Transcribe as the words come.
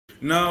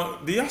Now,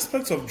 the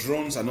aspects of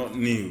drones are not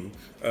new,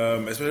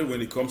 especially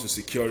when it comes to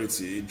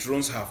security.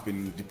 Drones have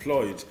been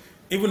deployed,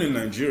 even in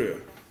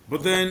Nigeria.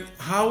 But then,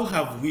 how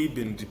have we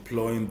been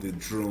deploying the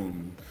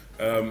drone?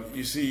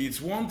 You see, it's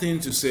one thing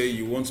to say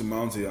you want to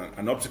mount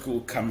an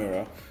optical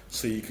camera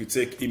so you could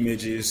take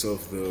images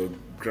of the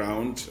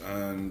ground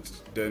and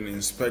then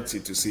inspect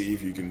it to see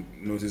if you can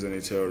notice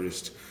any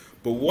terrorist.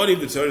 But what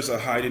if the terrorists are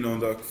hiding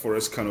under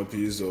forest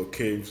canopies or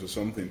caves or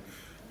something?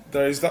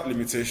 There is that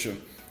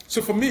limitation.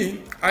 So for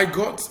me, I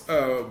got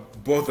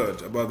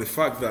bothered about the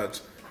fact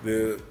that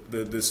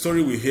the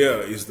story we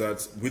hear is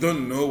that we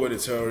don't know where the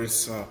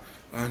terrorists are.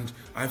 And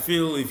I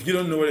feel if you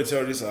don't know where the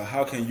terrorists are,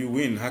 how can you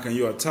win? How can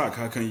you attack?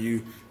 How can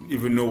you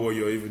even know what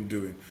you're even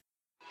doing?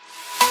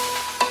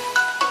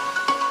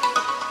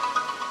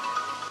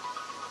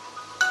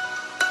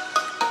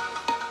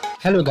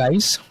 Hello,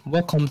 guys.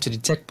 Welcome to the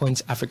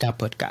TechPoint Africa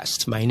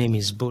podcast. My name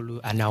is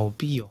Bolu, and I'll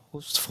be your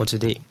host for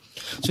today.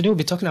 Today, we'll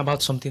be talking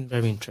about something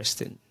very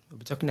interesting. We'll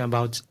be talking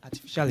about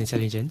artificial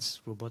intelligence,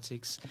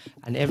 robotics,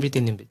 and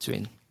everything in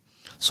between.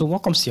 So, what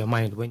comes to your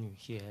mind when you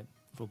hear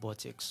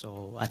robotics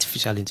or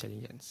artificial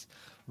intelligence?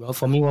 Well,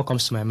 for me, what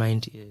comes to my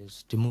mind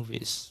is the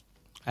movies,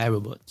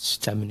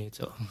 iRobot,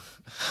 Terminator.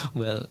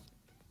 Well,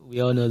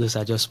 we all know those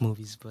are just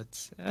movies,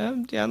 but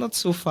they are not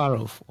so far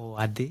off, or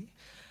are they?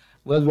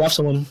 Well, we have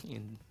someone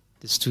in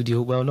the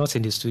studio. Well, not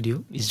in the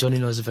studio. He's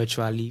joining us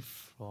virtually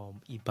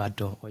from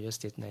Ibadan, Oyo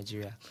State,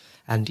 Nigeria.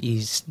 And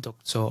he's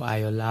Dr.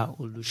 Ayola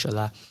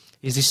Olushola.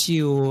 He's the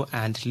CEO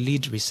and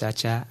lead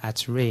researcher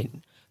at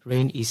RAIN.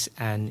 RAIN is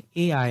an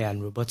AI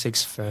and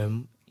robotics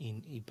firm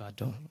in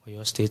Ibadan,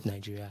 Oyo State,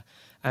 Nigeria.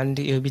 And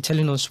he'll be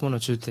telling us one or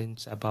two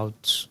things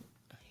about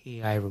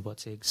AI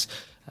robotics,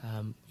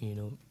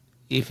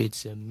 if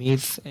it's a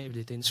myth, if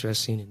the things we're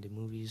seeing in the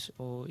movies,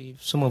 or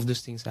if some of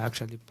those things are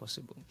actually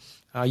possible.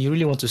 You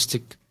really want to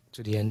stick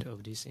to the end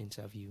of this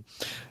interview.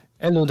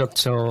 Hello,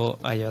 Dr.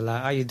 Ayala.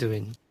 How are you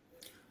doing?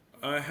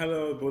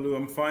 Hello, Bolu.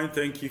 I'm fine.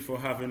 Thank you for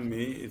having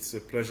me. It's a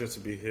pleasure to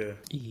be here.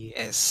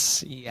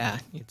 Yes, yeah,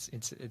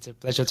 it's a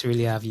pleasure to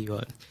really have you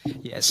on.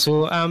 Yeah,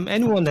 so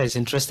anyone that is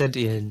interested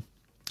in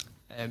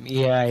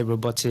AI,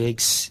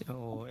 robotics,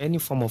 or any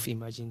form of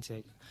emerging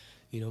tech,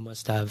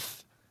 must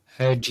have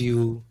heard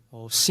you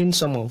or seen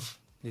some of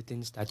the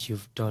things that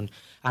you've done.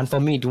 And for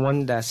me, the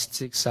one that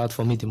sticks out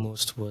for me the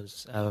most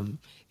was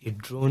a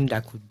drone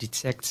that could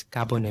detect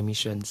carbon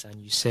emissions. And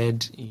you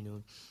said,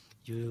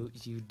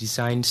 you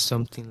designed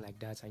something like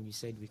that, and you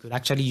said we could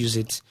actually use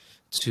it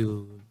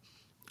to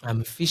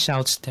fish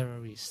out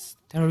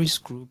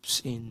terrorist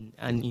groups in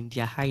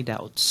their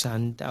hideouts.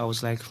 And I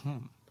was like,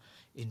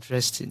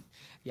 interesting.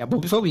 Yeah, but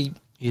before we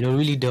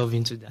really delve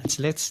into that,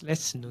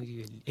 let's know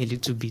you a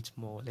little bit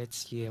more.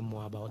 Let's hear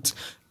more about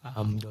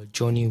your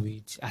journey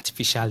with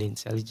artificial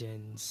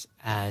intelligence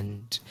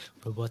and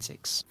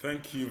robotics.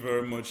 Thank you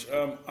very much.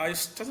 I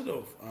started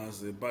off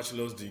as a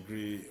bachelor's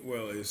degree,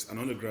 well, as an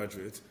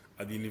undergraduate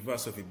at the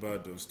University of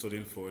Ibadan,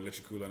 studying for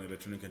electrical and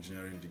electronic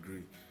engineering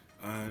degree.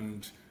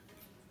 And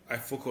I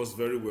focused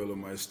very well on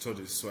my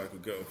studies so I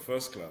could get a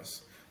first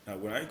class. Now,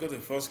 when I got a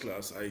first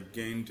class, I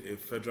gained a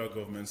federal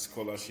government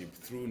scholarship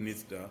through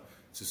NITDA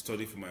to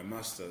study for my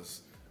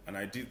master's. And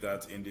I did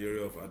that in the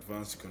area of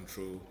advanced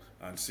control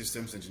and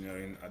systems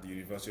engineering at the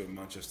University of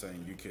Manchester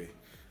in UK.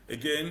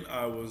 Again,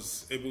 I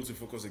was able to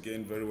focus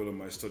again very well on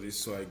my studies,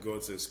 so I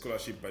got a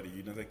scholarship by the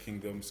United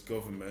Kingdom's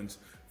government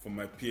for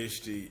my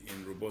PhD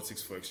in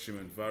robotics for extreme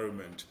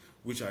environment,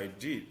 which I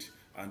did.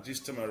 And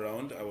this time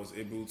around, I was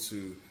able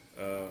to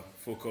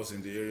focus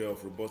in the area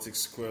of robotics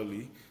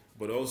squarely,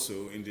 but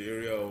also in the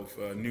area of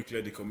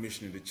nuclear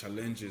decommissioning, the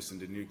challenges in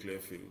the nuclear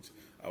field.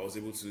 I was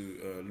able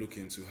to look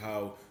into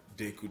how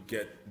they could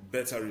get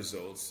better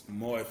results,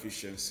 more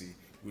efficiency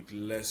with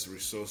less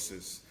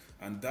resources.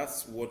 And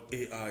that's what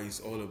AI is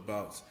all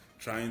about,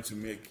 trying to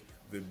make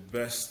the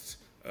best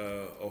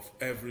of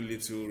every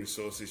little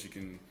resources you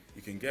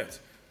can get.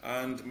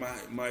 And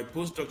my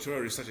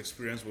postdoctoral research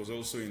experience was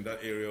also in that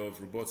area of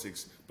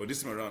robotics, but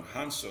this time around,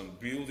 hands-on,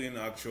 building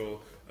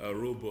actual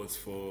robots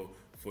for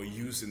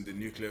use in the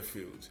nuclear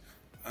field.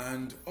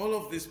 And all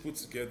of this put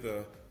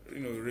together,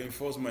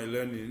 reinforced my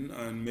learning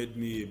and made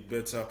me a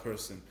better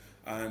person.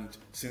 And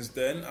since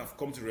then, I've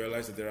come to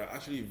realize that there are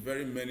actually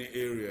very many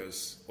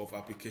areas of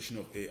application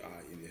of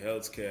AI in the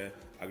healthcare,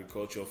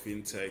 agriculture,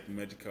 fintech,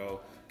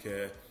 medical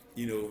care,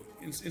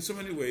 in so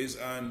many ways.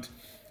 And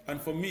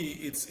for me,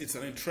 it's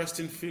an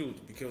interesting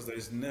field because there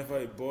is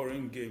never a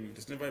boring game.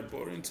 There's never a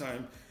boring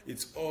time.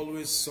 It's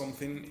always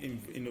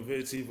something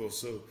innovative or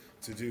so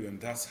to do, and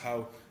that's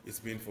how it's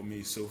been for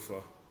me so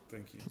far.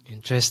 Thank you.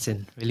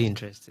 Interesting, really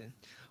interesting.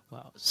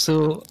 Wow.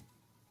 So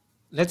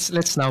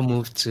let's now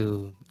move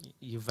to,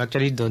 you've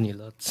actually done a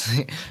lot,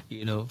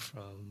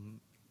 from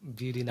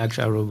building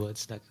actual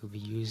robots that could be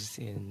used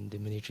in the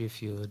military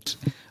field,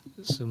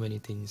 so many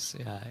things.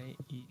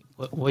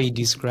 What you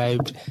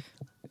described,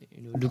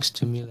 looks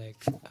to me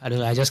like, I don't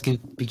know, I just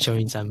keep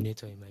picturing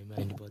Terminator in my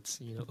mind, but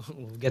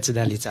we'll get to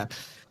that later.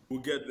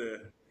 We'll get there.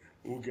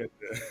 We'll get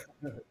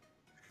there.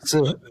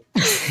 So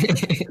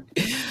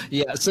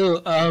yeah,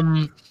 so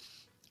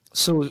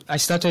So I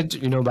started,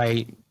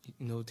 by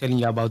telling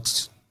you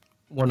about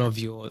one of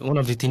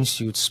the things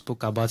you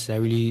spoke about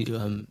that really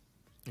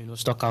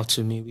stuck out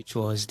to me, which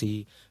was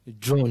the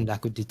drone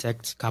that could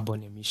detect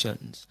carbon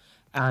emissions,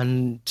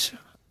 and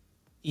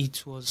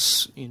it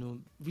was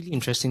really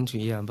interesting to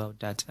hear about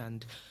that.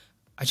 And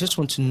I just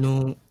want to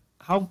know,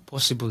 how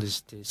possible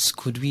is this?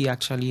 Could we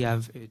actually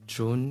have a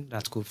drone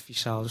that could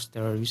fish out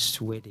terrorists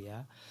where they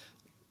are,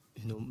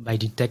 by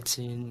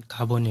detecting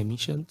carbon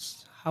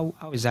emissions? How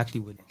exactly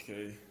would?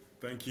 Okay,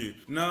 thank you.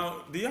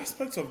 Now, the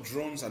aspects of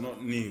drones are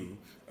not new,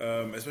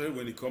 especially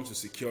when it comes to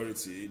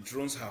security.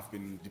 Drones have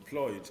been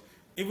deployed,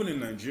 even in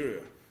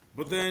Nigeria.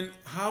 But then,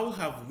 how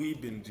have we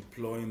been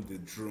deploying the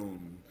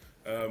drone?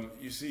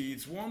 You see,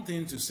 it's one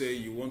thing to say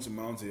you want to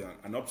mount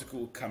an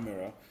optical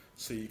camera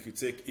so you could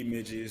take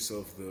images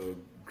of the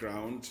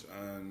ground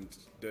and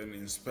then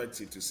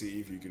inspect it to see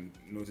if you can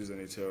notice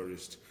any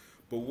terrorist.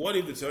 But what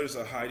if the terrorists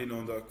are hiding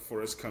under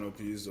forest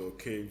canopies or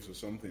caves or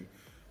something?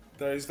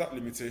 There is that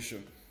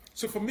limitation.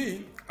 So for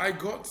me, I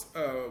got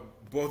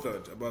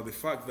bothered about the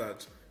fact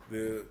that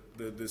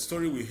the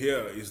story we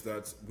hear is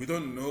that we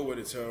don't know where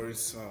the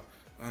terrorists are.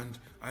 And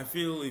I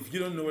feel if you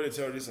don't know where the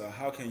terrorists are,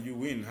 how can you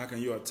win? How can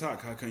you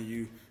attack? How can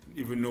you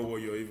even know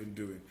what you're even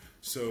doing?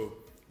 So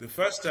the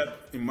first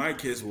step in my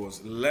case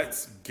was,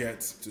 let's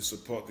get to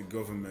support the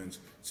government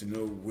to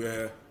know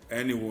where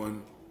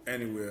anyone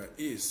anywhere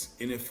is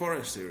in a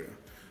forest area.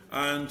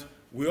 And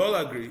we all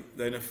agree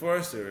that in a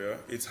forest area,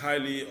 it's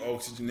highly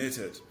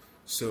oxygenated.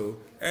 So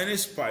any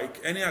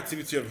spike, any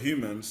activity of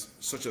humans,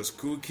 such as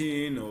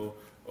cooking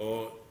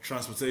or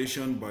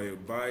transportation by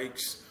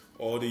bikes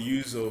or the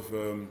use of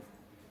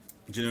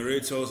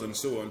generators and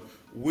so on,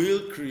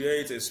 will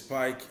create a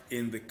spike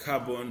in the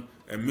carbon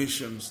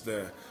emissions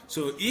there.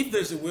 So if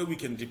there's a way we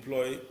can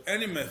deploy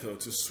any method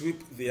to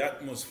sweep the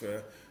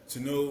atmosphere to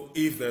know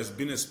if there's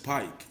been a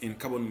spike in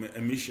carbon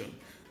emission,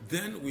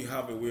 then we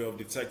have a way of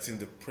detecting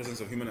the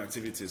presence of human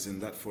activities in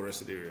that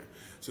forested area.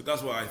 So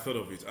that's why I thought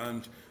of it.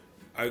 And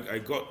I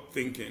got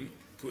thinking,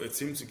 put a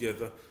team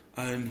together,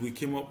 and we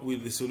came up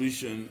with a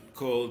solution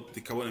called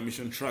the Carbon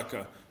Emission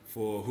Tracker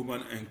for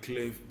Human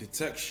Enclave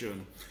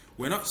Detection.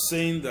 We're not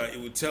saying that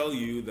it will tell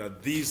you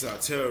that these are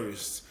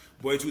terrorists,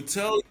 but it will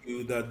tell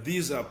you that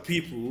these are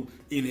people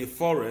in a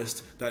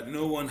forest that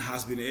no one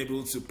has been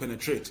able to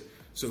penetrate.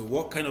 So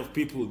what kind of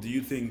people do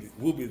you think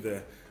will be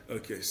there?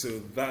 Okay, so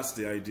that's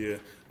the idea,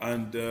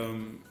 and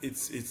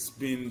it's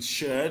been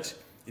shared.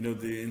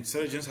 The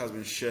intelligence has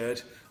been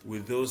shared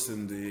with those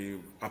in the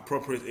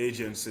appropriate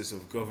agencies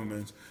of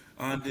government,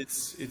 and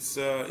it's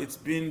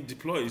been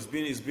deployed.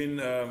 It's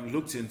been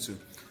looked into,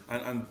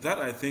 and that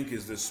I think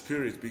is the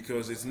spirit,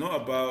 because it's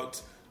not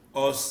about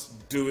us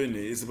doing it.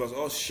 It's about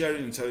us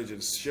sharing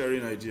intelligence,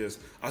 sharing ideas.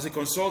 As a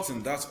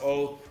consultant, that's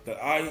all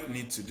that I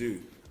need to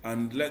do,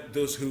 and let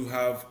those who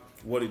have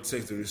what it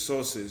takes, the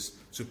resources,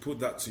 to put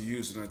that to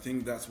use. And I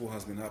think that's what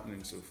has been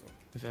happening so far.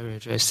 Very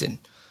interesting.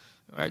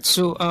 All right.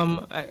 So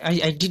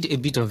I did a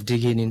bit of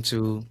digging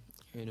into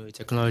a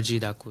technology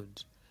that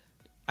could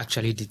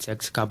actually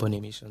detect carbon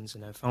emissions,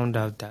 and I found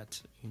out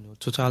that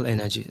Total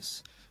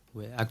Energies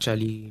were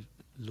actually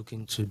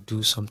looking to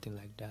do something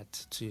like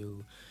that.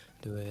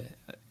 They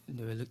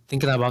were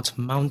thinking about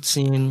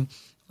mounting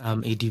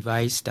a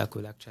device that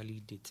could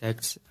actually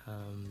detect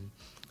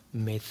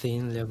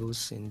methane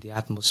levels in the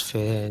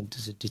atmosphere,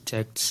 to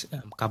detect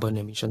carbon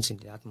emissions in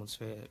the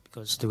atmosphere,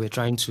 because they were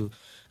trying to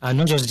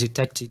not just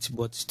detect it,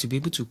 but to be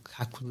able to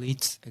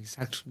calculate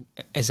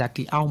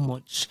exactly how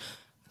much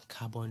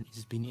carbon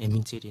is being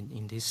emitted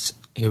in this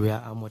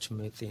area, how much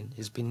methane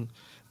is being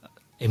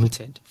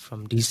emitted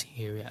from this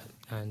area.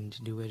 And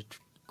they were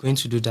going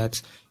to do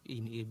that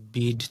in a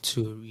bid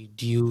to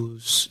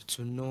reduce,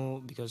 to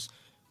know, because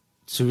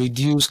to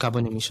reduce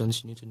carbon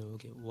emissions, you need to know,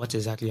 okay, what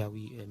exactly are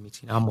we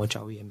emitting, how much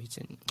are we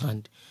emitting,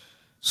 and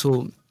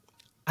so,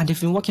 and they've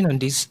been working on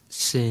this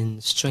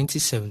since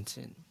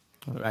 2017,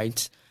 all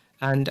right.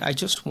 And I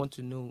just want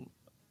to know,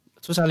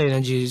 Total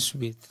Energies,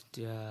 with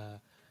their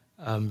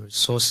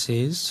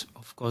resources,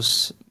 of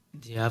course,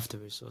 they have the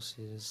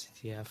resources,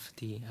 they have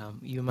the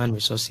human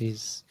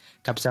resources,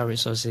 capital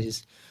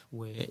resources,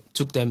 where it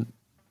took them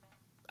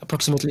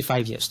approximately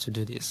 5 years to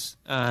do this,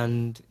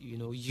 and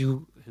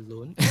you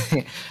alone,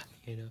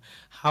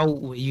 how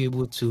were you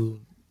able to?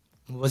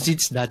 Was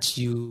it that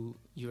you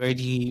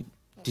already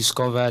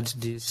discovered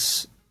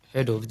this,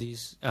 heard of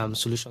this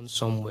solution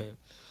somewhere,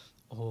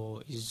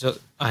 or is just,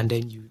 and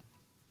then you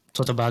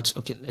thought about,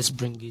 okay, let's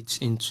bring it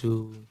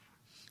into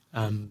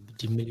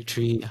the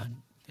military and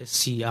let's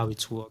see how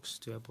it works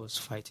to help us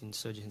fight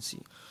insurgency,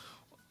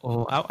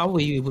 or how were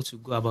you able to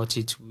go about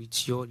it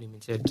with your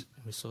limited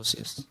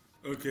resources?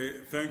 Okay,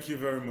 thank you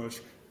very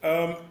much.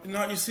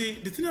 Now, you see,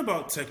 the thing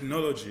about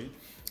technology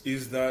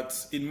is that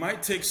it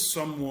might take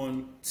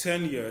someone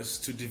 10 years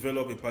to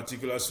develop a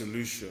particular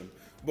solution,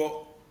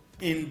 but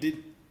in the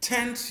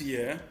 10th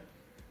year,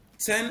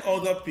 10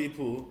 other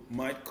people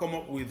might come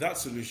up with that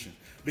solution.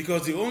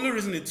 Because the only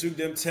reason it took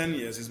them 10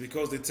 years is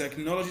because the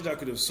technology that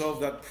could have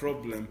solved that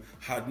problem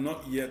had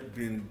not yet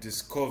been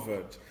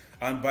discovered.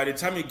 And by the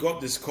time it got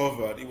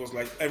discovered, it was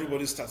like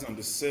everybody starting on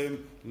the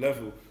same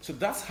level. So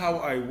that's how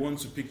I want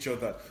to picture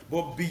that.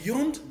 But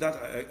beyond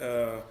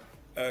that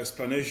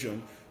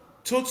explanation,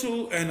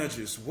 Total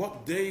Energies,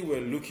 what they were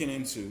looking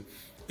into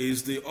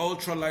is the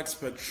ultralight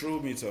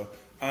spectrometer.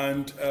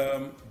 And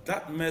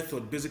that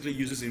method basically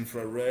uses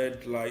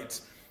infrared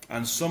light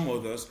and some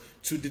others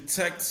to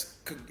detect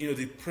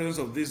the presence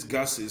of these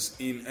gases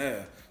in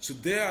air. So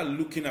they are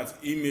looking at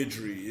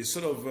imagery, it's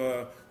sort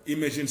of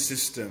imaging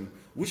system,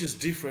 which is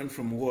different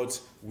from what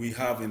we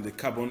have in the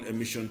carbon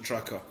emission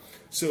tracker.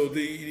 So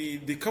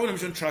the carbon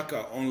emission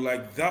tracker,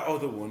 unlike that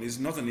other one, is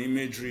not an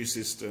imagery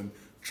system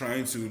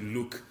trying to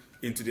look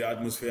into the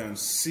atmosphere and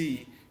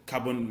see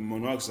carbon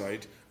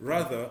monoxide.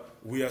 Rather,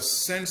 we are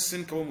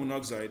sensing carbon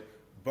monoxide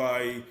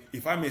by,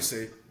 if I may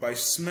say, by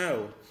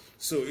smell.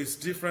 So it's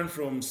different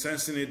from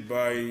sensing it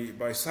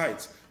by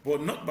sight,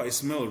 but not by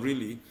smell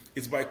really.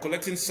 It's by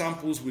collecting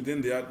samples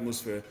within the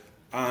atmosphere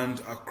and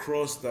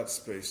across that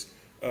space.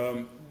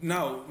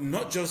 Now,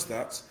 not just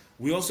that,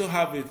 we also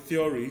have a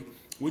theory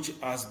which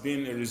has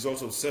been a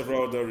result of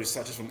several other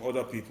researches from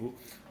other people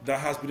that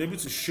has been able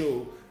to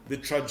show the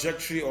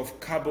trajectory of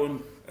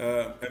carbon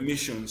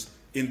emissions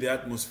in the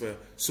atmosphere.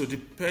 So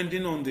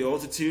depending on the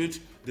altitude,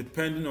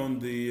 depending on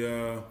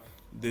the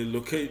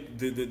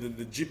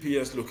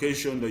GPS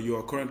location that you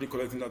are currently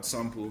collecting that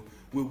sample,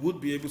 we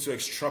would be able to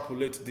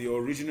extrapolate the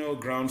original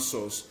ground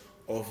source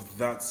of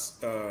that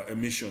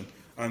emission.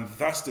 And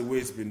that's the way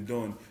it's been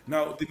done.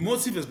 Now, the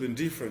motive has been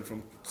different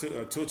from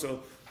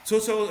Total.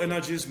 Total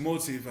Energies'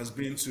 motive has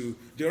been to,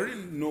 they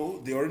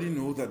already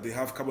know that they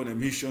have carbon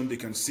emission, they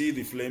can see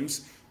the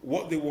flames.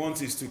 What they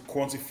want is to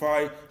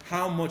quantify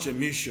how much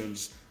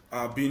emissions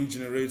are being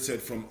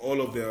generated from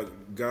all of their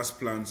gas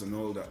plants and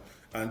all that.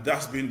 And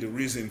that's been the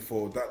reason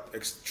for that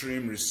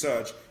extreme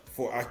research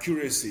for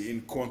accuracy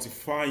in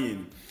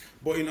quantifying.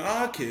 But in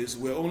our case,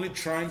 we're only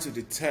trying to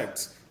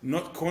detect,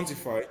 not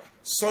quantify,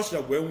 such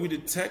that when we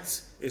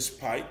detect a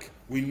spike,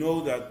 we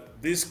know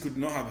that this could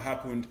not have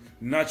happened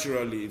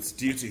naturally. It's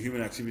due to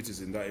human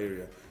activities in that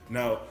area.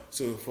 Now,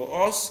 so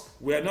for us,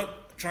 we're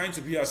not trying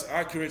to be as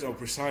accurate or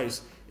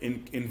precise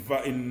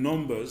in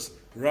numbers.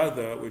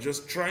 Rather, we're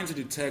just trying to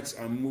detect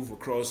and move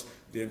across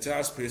the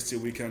entire space till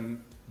we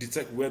can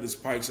detect where the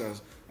spikes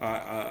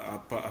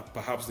are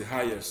perhaps the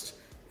highest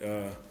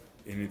in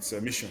its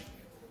emission.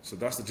 So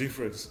that's the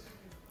difference.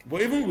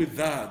 But even with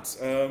that,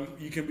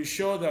 you can be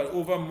sure that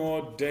over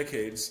more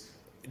decades,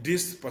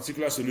 this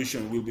particular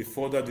solution will be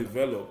further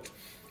developed.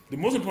 The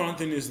most important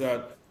thing is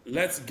that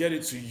let's get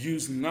it to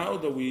use now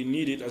that we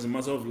need it as a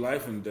matter of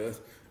life and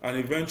death, and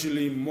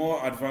eventually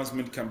more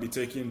advancement can be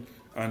taken,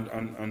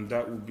 and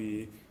that will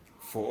be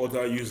for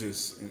other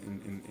uses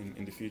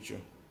in the future.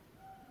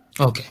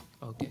 Okay,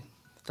 okay.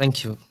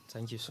 Thank you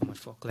so much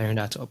for clearing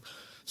that up.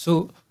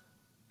 So,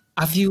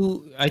 have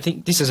you? I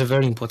think this is a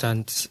very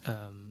important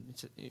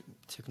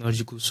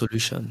technological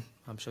solution.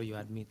 I'm sure you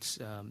admit.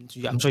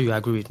 I'm sure you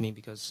agree with me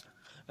because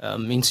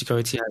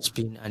insecurity has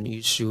been an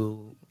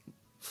issue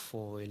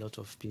for a lot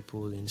of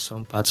people in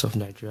some parts of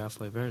Nigeria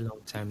for a very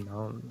long time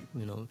now.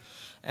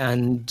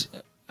 And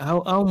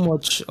how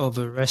much of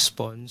a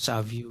response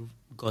have you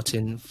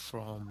gotten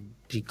from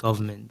the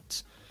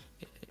government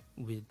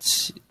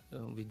with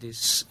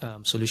this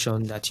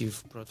solution that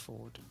you've brought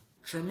forward?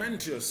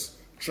 Tremendous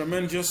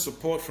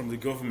support from the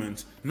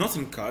government, not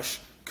in cash,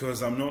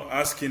 because I'm not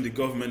asking the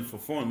government for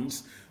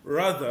funds,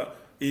 rather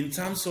in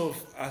terms of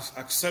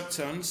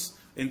acceptance,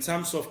 in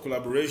terms of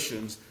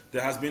collaborations,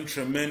 there has been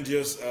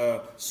tremendous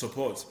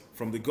support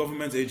from the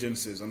government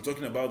agencies. I'm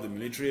talking about the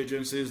military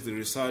agencies, the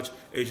research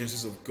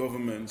agencies of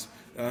government,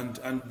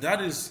 and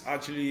that is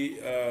actually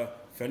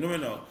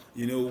phenomenal,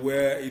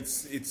 where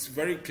it's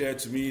very clear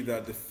to me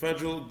that the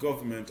federal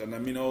government, and I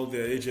mean all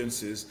their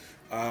agencies,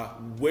 are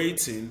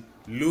waiting,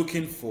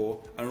 looking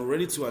for, and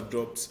ready to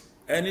adopt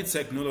any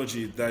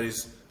technology that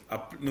is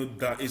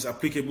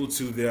applicable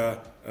to their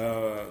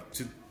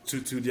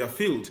to their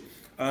field,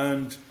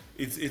 and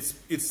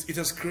it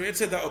has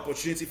created that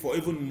opportunity for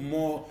even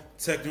more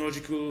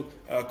technological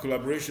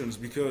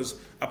collaborations, because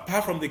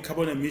apart from the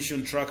carbon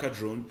emission tracker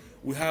drone,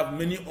 we have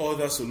many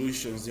other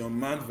solutions, the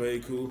unmanned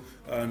vehicle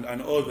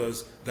and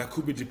others that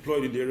could be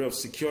deployed in the area of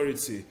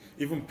security,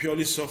 even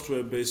purely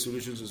software-based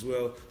solutions as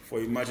well for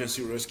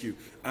emergency rescue.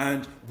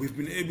 And we've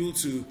been able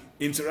to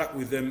interact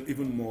with them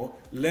even more,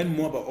 learn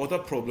more about other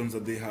problems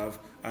that they have,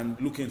 and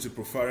look into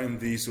profiling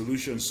the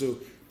solutions. So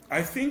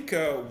I think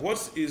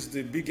what is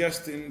the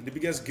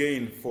biggest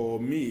gain for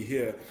me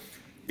here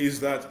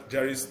is that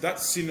there is that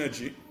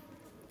synergy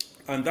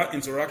and that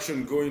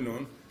interaction going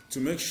on to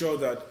make sure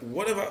that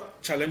whatever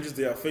challenges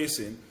they are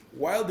facing,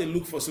 while they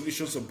look for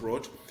solutions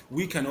abroad,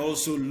 we can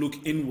also look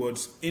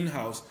inwards,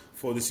 in-house,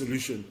 for the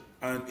solution.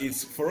 And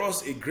it's for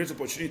us a great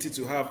opportunity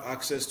to have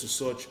access to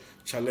such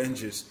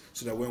challenges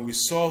so that when we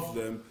solve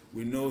them,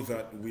 we know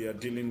that we are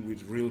dealing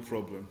with real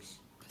problems.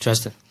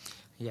 Interesting.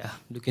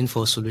 looking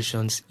for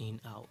solutions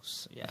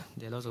in-house. Yeah,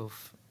 there are a lot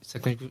of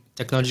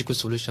technological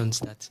solutions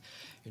that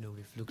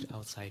we've looked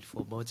outside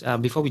for.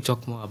 But before we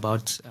talk more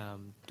about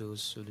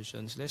those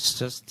solutions, let's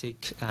just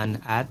take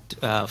an ad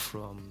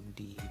from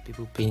the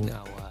people paying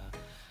our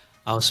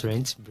house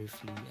rent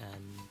briefly,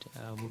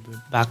 and we'll be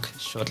back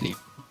shortly.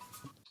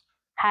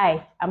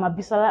 Hi, I'm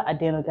Abisola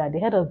Adenoga, the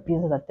head of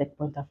business at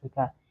TechPoint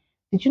Africa.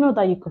 Did you know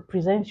that you could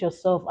present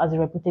yourself as a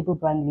reputable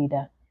brand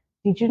leader?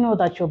 Did you know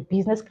that your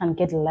business can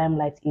get the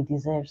limelight it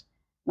deserves?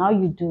 Now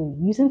you do.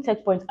 Using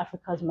TechPoint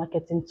Africa's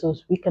marketing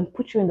tools, we can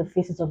put you in the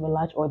faces of a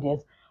large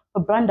audience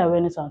for brand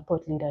awareness and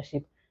thought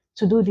leadership.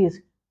 To do this,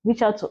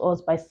 reach out to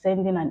us by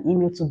sending an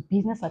email to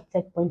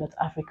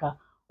business@techpoint.africa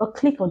or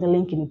click on the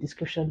link in the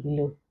description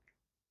below.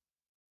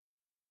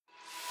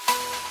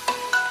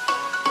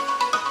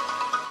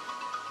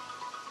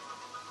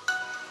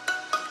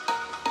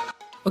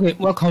 Okay,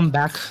 welcome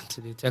back to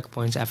the Tech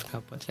Points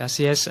Africa podcast.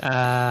 Yes,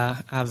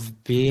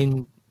 I've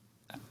been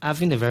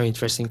having a very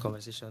interesting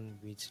conversation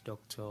with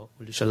Dr.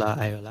 Olushola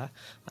Ayola,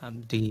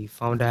 the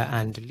founder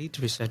and lead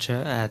researcher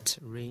at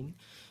RAIN,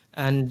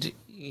 and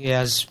he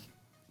has,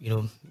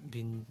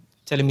 been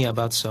telling me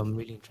about some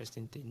really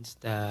interesting things,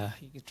 the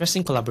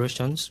interesting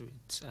collaborations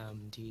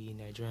with the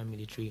Nigerian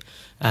military,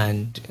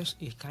 and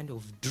a kind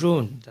of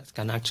drone that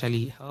can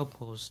actually help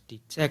us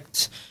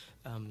detect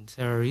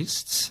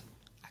terrorists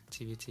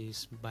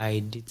activities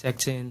by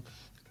detecting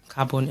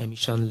carbon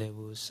emission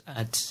levels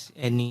at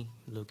any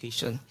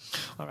location.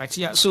 All right,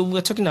 yeah. So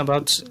we're talking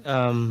about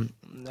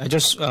I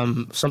just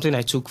something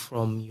I took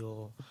from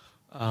your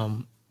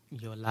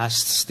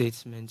last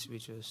statement,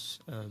 which was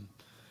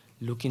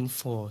looking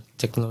for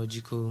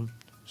technological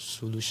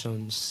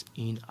solutions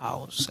in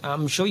house.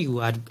 I'm sure you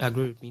would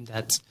agree with me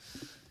that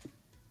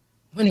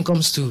when it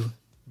comes to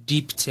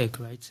deep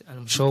tech, right? And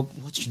I'm sure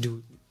what you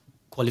do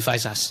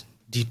qualifies as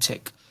deep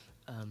tech.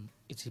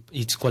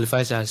 It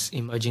qualifies as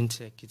emerging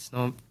tech. It's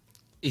not.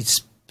 It's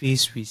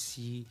space we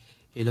see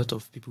a lot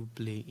of people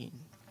play in.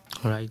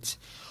 All right.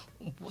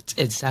 What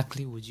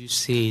exactly would you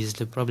say is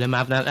the problem?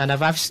 I've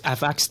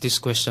asked these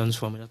questions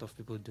from a lot of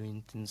people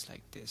doing things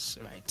like this,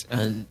 right?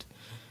 And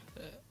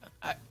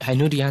I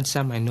know the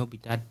answer might not be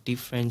that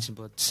different,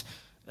 but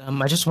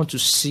I just want to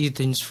see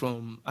things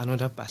from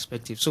another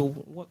perspective. So,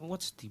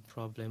 what's the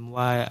problem?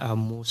 Why are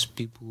most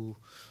people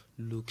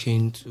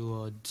looking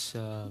towards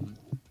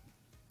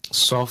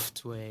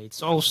software?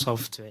 It's all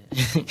software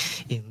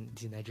in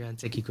the Nigerian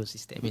tech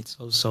ecosystem. It's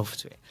all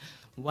software.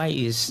 Why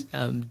is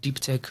deep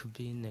tech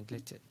being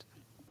neglected?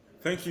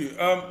 Thank you.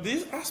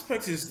 The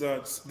aspect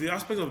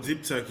of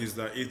deep tech is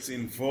that it's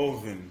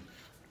involving.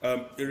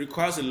 It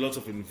requires a lot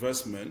of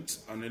investment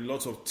and a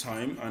lot of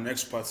time and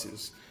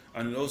expertise,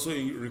 and it also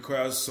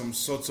requires some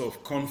sort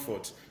of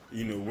comfort.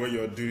 Where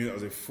you're doing it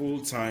as a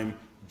full-time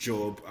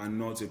job and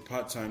not a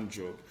part-time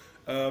job.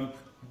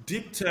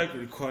 Deep tech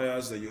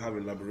requires that you have a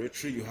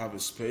laboratory, you have a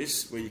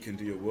space where you can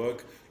do your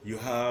work, you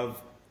have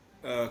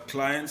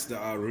clients that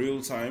are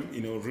real time,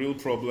 real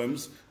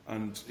problems,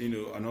 and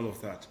all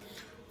of that.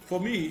 For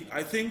me,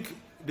 I think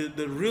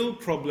the real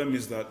problem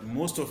is that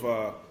most of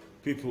our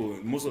people,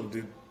 most of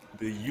the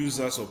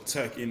users of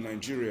tech in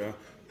Nigeria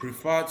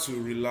prefer to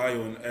rely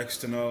on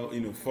external,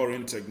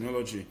 foreign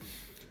technology.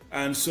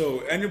 And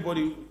so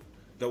anybody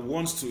that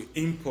wants to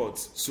import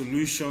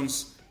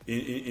solutions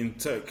in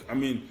tech,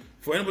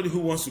 for anybody who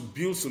wants to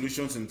build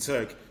solutions in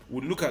tech,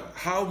 would look at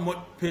how much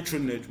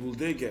patronage will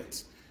they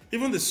get.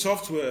 Even the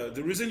software,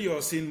 the reason you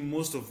are seeing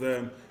most of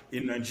them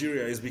in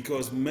Nigeria is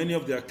because many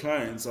of their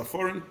clients are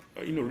foreign,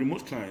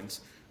 remote clients,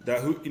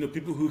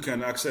 people who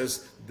can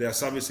access their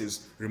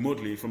services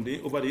remotely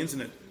over the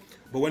internet.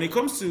 But when it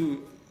comes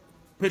to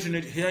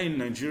patronage here in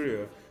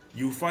Nigeria,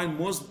 you find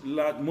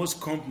most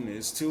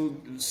companies still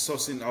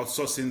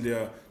outsourcing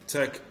their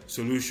tech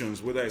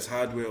solutions, whether it's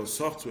hardware or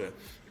software.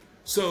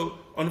 So,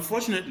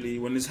 unfortunately,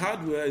 when it's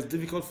hardware, it's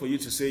difficult for you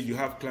to say you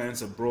have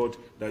clients abroad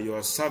that you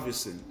are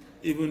servicing,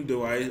 even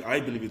though I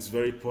believe it's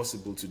very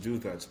possible to do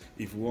that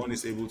if one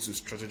is able to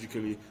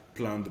strategically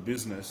plan the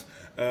business.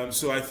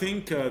 So I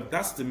think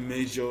that's the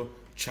major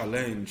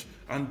challenge.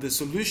 And the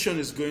solution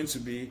is going to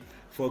be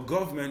for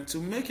government to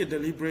make a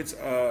deliberate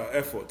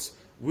effort,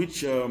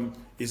 which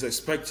is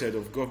expected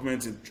of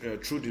government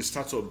through the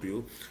startup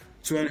bill,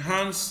 to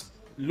enhance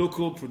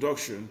local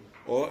production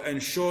or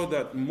ensure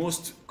that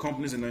most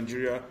companies in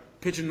Nigeria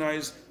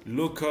patronize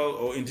local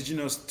or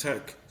indigenous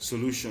tech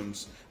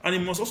solutions. And it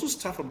must also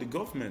start from the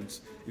government.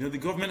 The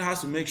government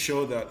has to make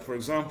sure that, for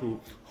example,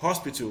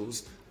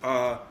 hospitals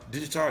are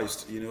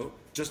digitized,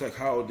 just like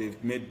how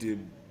they've made the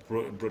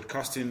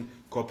broadcasting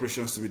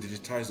corporations to be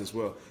digitized as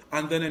well.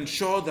 And then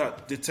ensure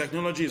that the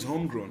technology is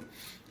homegrown,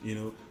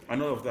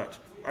 and all of that.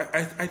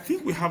 I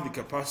think we have the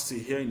capacity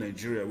here in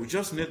Nigeria. We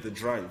just need the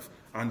drive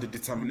and the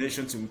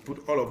determination to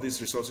put all of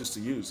these resources to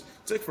use.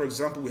 Take, for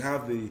example, we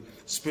have the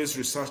Space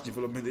Research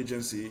Development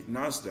Agency,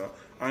 NASDA,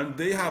 and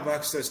they have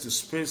access to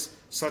space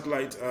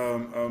satellite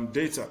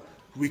data.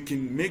 We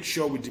can make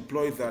sure we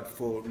deploy that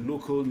for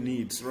local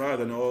needs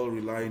rather than all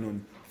relying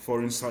on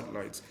foreign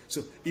satellites.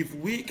 So if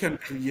we can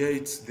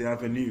create the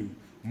avenue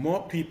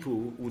more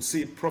people would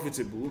see it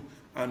profitable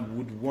and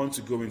would want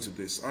to go into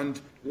this.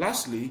 And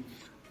lastly,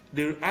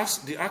 the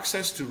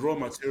access to raw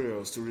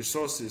materials, to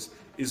resources,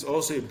 is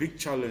also a big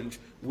challenge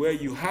where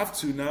you have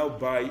to now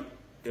buy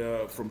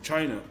from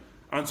China.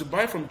 And to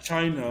buy from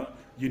China,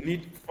 you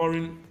need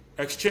foreign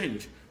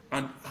exchange.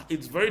 And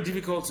it's very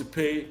difficult to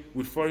pay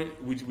with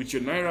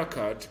your Naira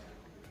card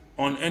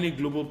on any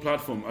global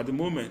platform at the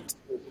moment.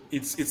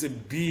 It's a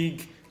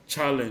big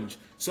challenge.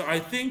 So I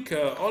think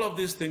all of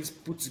these things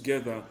put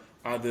together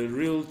are the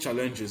real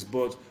challenges,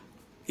 but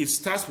it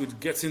starts with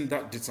getting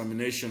that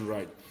determination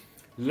right.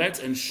 Let's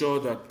ensure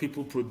that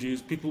people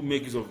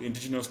make use of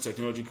indigenous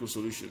technological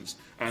solutions,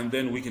 and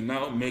then we can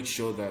now make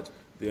sure that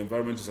the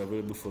environment is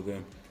available for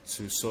them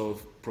to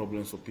solve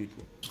problems for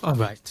people. All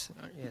right.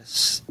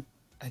 Yes.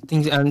 I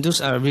think, and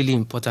those are really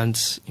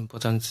important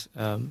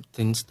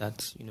things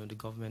that the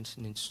government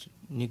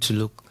need to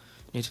look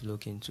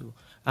into.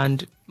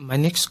 And my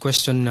next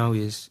question now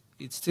is,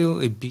 it's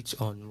still a bit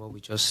on what we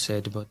just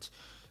said, but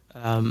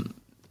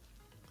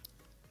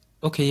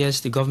okay, yes,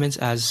 the government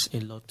has a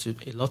lot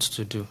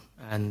to do,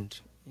 and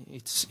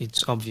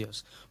it's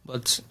obvious.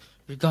 But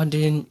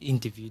regarding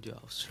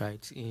individuals,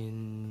 right,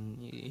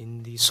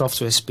 in the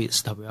software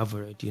space that we have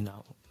already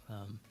now,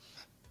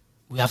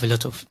 we have a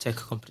lot of tech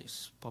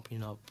companies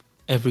popping up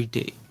every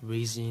day,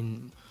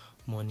 raising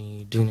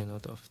money, doing a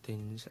lot of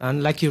things.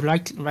 And like you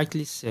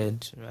rightly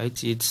said,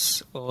 right,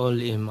 it's all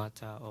a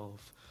matter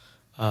of,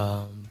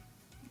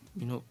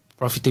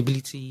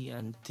 profitability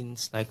and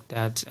things like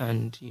that.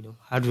 And,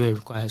 hardware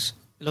requires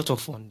a lot of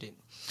funding.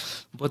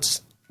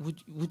 But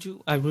would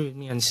you agree with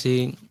me and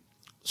say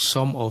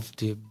some of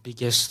the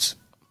biggest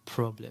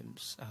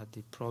problems are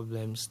the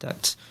problems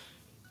that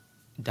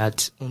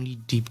only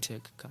deep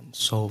tech can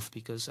solve?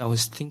 Because I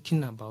was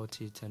thinking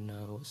about it and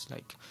I was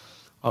like,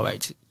 all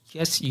right,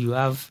 yes,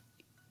 you've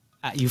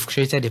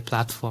created a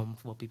platform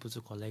for people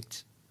to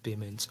collect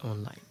payments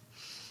online,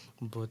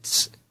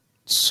 but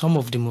some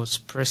of the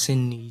most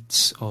pressing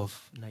needs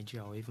of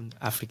Nigeria or even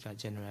Africa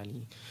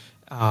generally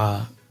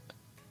are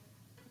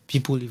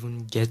people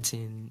even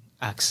getting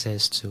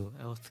access to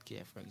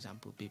healthcare, for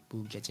example,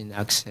 people getting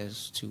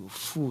access to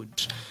food,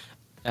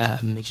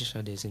 making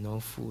sure there's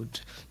enough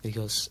food,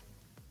 because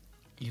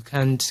you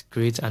can't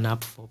create an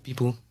app for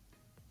people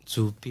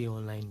to pay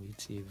online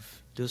with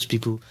if those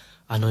people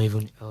are not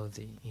even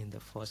healthy in the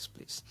first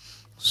place.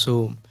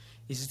 So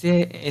is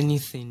there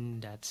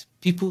anything that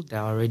people that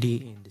are already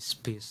in the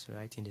space,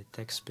 right, in the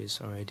tech space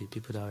already,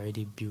 people that are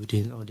already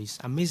building all these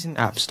amazing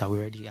apps that we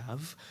already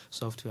have,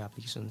 software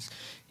applications,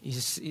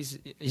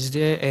 is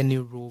there any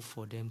role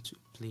for them to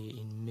play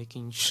in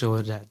making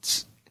sure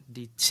that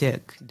the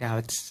tech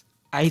that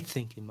I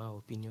think, in my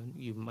opinion,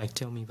 you might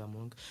tell me if I'm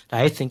wrong,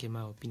 that I think, in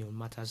my opinion,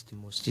 matters the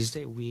most? Is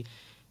there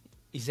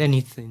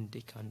anything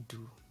they can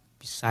do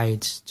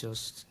besides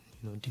just,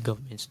 the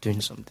government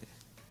doing something?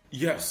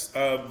 Yes,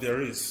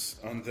 there is,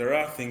 and there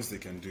are things they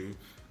can do.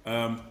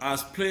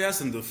 As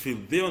players in the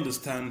field, they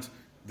understand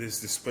the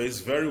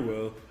space very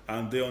well,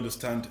 and they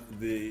understand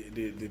the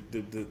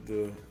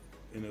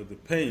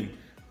pain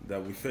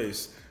that we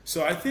face.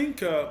 So I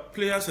think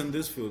players in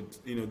this field,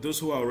 those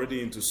who are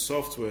already into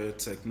software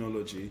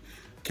technology,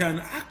 can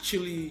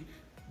actually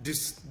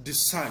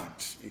decide.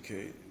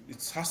 Okay,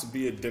 it has to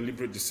be a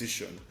deliberate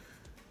decision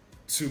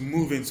to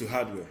move into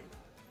hardware.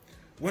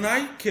 When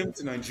I came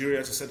to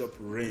Nigeria to set up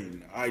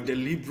Rain, I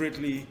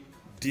deliberately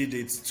did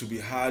it to be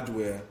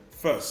hardware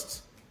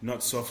first,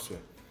 not software.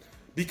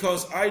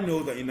 Because I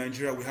know that in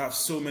Nigeria we have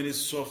so many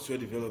software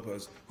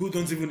developers who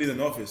don't even need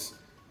an office.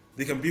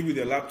 They can be with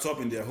their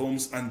laptop in their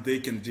homes and they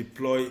can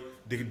deploy,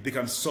 they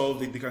can solve,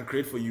 they can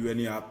create for you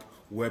any app,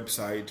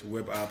 website,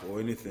 web app,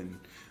 or anything.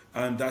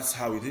 And that's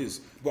how it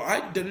is. But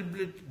I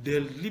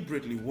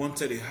deliberately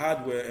wanted a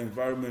hardware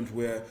environment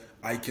where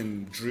I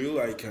can drill,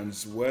 I can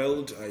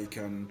weld, I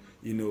can,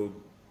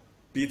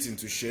 beat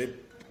into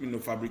shape,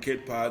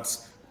 fabricate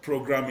parts,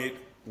 program it,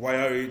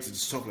 wire it, and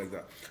stuff like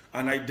that.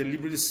 And I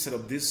deliberately set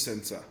up this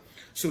center.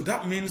 So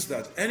that means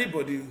that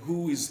anybody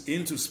who is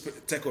into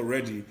tech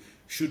already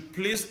should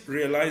please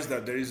realize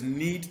that there is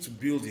need to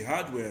build the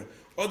hardware.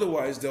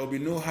 Otherwise, there will be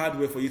no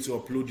hardware for you to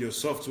upload your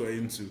software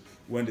into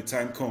when the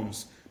time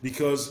comes.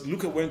 Because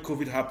look at when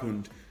COVID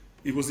happened,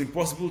 it was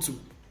impossible to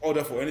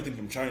order for anything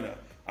from China.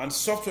 And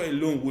software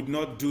alone would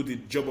not do the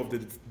job of the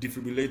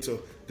defibrillator.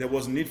 There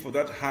was need for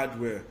that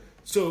hardware.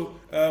 So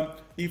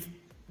if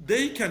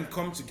they can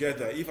come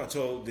together, if at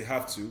all they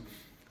have to,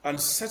 and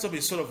set up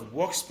a sort of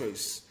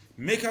workspace.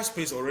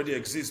 Makerspace already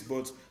exists,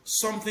 but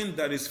something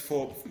that is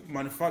for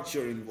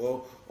manufacturing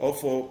or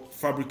for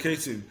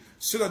fabricating,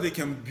 so that they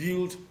can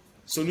build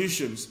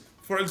solutions.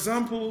 For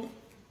example,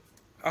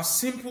 as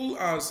simple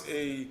as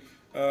the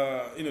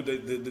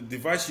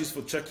device used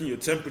for checking your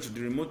temperature,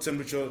 the remote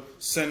temperature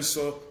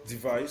sensor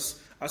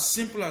device, as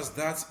simple as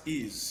that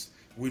is,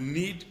 we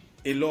need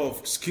a lot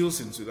of skills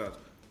into that.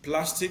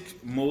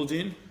 Plastic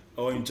molding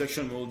or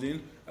injection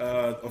molding,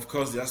 of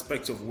course the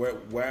aspect of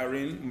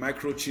wiring,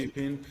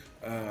 microchipping,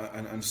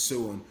 and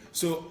so on.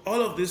 So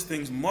all of these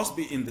things must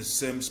be in the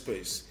same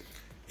space.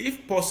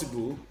 If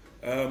possible,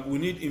 we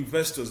need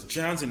investors,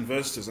 giant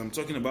investors. I'm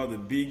talking about the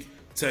big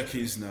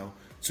techies now,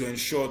 to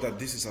ensure that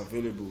this is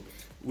available.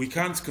 We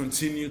can't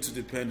continue to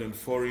depend on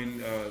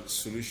foreign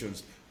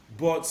solutions.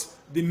 But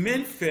the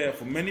main fear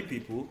for many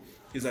people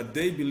is that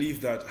they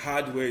believe that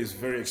hardware is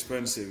very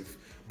expensive.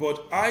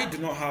 But I do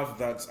not have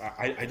that.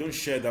 I don't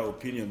share that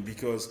opinion,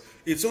 because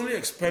it's only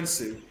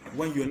expensive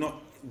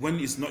when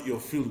it's not your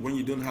field, when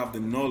you don't have the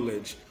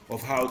knowledge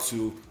of how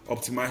to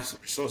optimize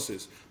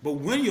resources. But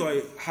when you're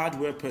a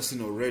hardware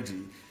person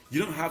already, you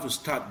don't have to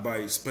start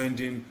by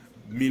spending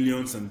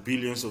millions and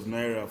billions of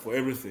naira for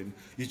everything.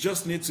 You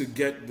just need to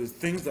get the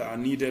things that are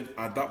needed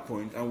at that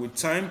point. And with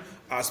time,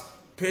 as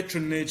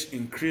patronage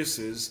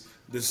increases,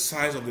 the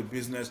size of the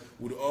business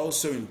would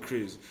also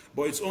increase.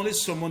 But it's only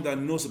someone that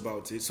knows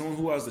about it, someone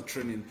who has the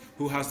training,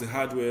 who has the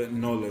hardware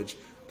knowledge,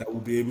 that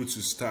will be able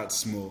to start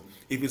small.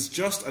 If it's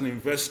just an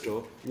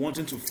investor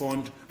wanting to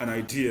fund an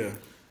idea,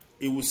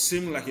 it will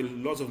seem like a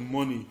lot of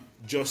money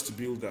just to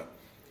build that.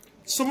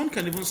 Someone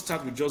can even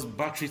start with just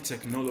battery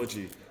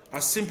technology,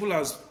 as simple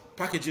as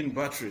packaging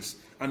batteries.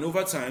 And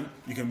over time,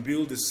 you can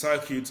build the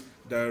circuit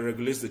that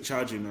regulates the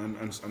charging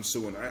and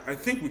so on. I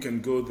think we can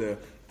go there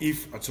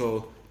if at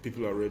all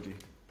people are ready.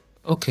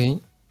 Okay.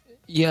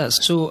 Yeah.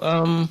 So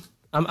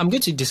I'm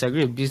going to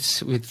disagree a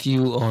bit with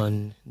you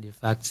on the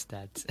fact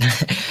that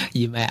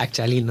you might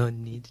actually not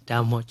need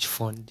that much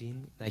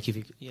funding. Like if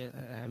you, yeah,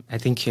 I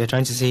think you're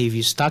trying to say if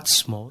you start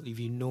small, if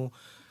you know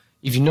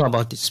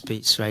about the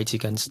space, right, you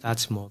can start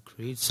small,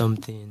 create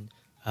something,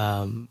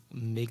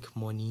 make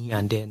money,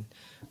 and then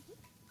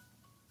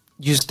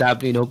use that,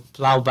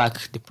 plow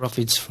back the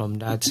profits from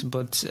that.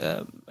 But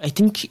I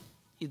think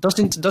it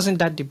doesn't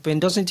that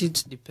depend? Doesn't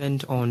it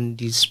depend on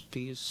the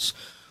space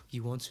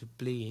you want to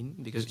play in?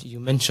 Because you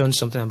mentioned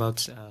something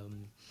about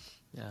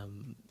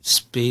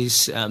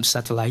space,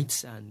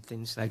 satellites, and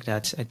things like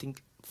that. I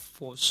think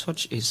for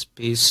such a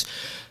space,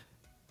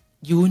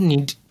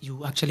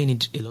 you actually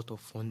need a lot of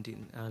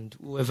funding, and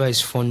whoever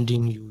is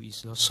funding you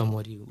is not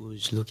somebody who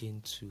is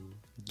looking to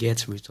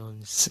get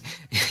returns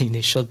in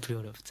a short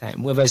period of time.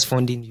 Whoever is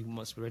funding you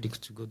must be ready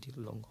to go the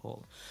long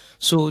haul.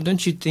 So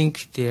don't you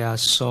think there are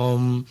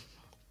some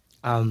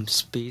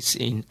space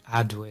in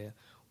hardware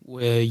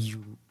where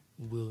you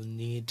will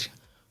need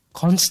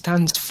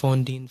constant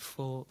funding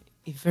for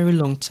a very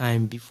long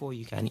time before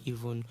you can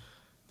even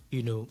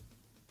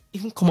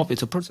come up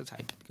with a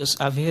prototype? Because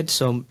I've heard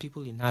some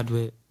people in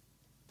hardware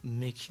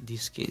make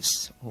this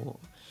case,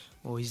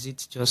 or is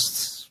it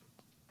just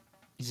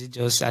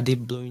are they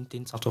blowing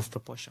things out of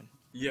proportion?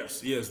 Yes,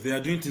 they are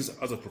doing things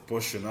out of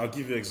proportion. I'll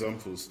give you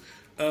examples.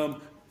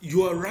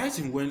 You are right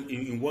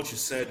in what you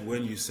said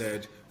when you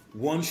said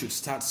one should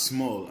start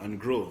small and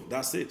grow.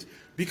 That's it.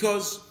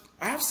 Because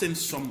I have seen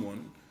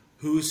someone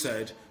who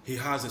said he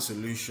has a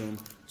solution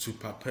to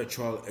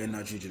perpetual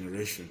energy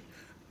generation,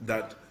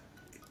 that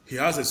he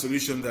has a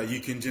solution that you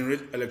can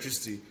generate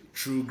electricity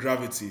through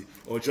gravity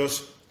or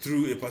just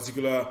through a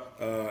particular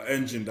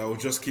engine that will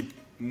just keep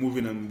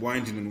moving and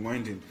winding and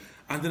winding.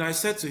 And then I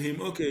said to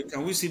him, okay,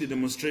 can we see the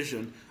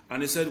demonstration?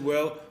 And he said,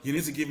 well, you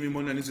need to give me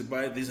money, I need to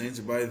buy this, I need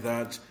to buy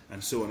that,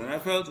 and so on. And I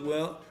felt,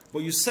 well, but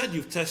you said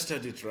you've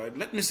tested it, right?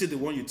 Let me see the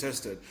one you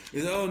tested. He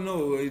said, oh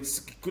no,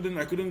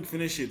 I couldn't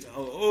finish it.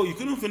 Oh, you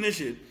couldn't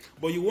finish it,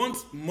 but you want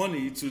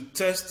money to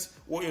test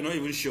what you're not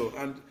even sure.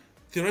 And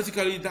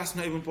theoretically, that's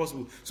not even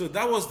possible. So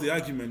that was the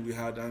argument we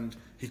had, and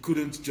he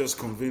couldn't just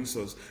convince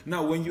us.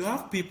 Now, when you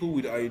have people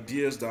with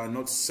ideas that are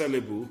not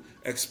sellable,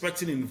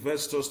 expecting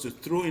investors to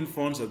throw in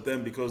funds at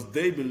them because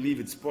they believe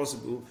it's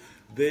possible,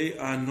 they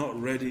are not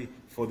ready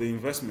for the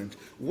investment.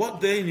 What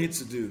they need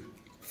to do,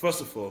 first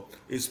of all,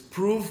 is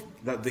prove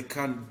that they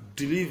can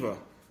deliver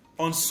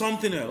on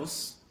something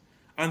else,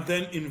 and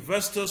then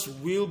investors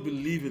will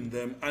believe in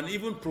them and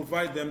even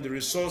provide them the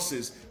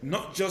resources,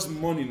 not just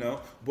money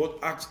now, but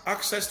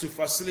access to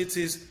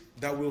facilities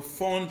that will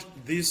fund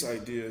these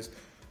ideas.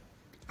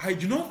 I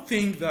do not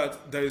think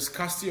that there is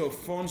scarcity of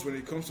funds when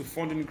it comes to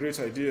funding great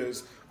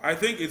ideas. I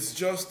think it's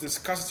just the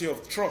scarcity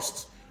of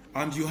trust.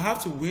 And you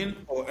have to win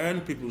or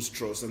earn people's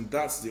trust, and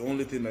that's the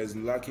only thing that is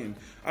lacking.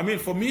 I mean,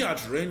 for me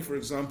at RAIN, for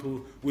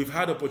example, we've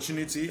had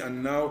opportunity,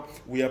 and now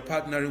we are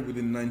partnering with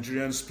the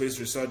Nigerian Space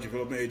Research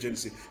Development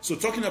Agency. So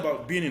talking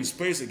about being in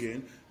space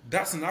again,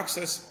 that's an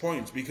access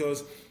point,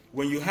 because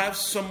when you have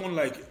someone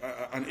like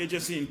an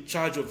agency in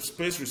charge of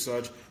space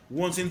research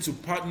wanting to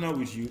partner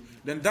with you,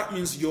 then that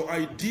means your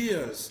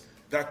ideas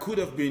that could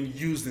have been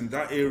used in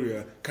that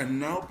area can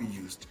now be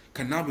used,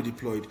 can now be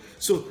deployed.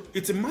 So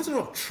it's a matter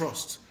of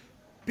trust.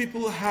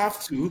 People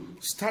have to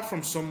start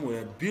from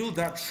somewhere, build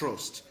that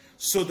trust,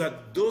 so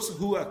that those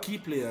who are key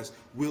players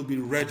will be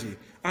ready.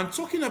 And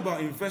talking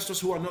about investors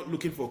who are not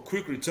looking for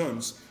quick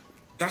returns,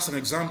 that's an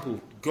example,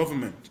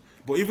 government.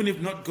 But even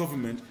if not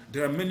government,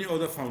 there are many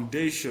other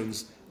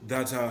foundations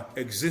that are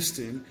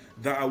existing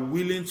that are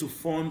willing to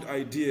fund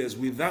ideas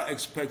without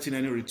expecting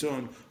any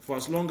return for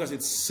as long as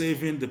it's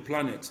saving the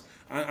planet.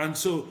 And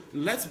so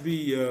let's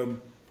be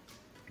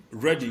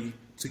ready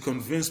to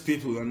convince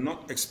people and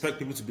not expect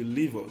people to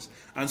believe us.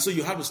 And so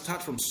you have to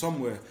start from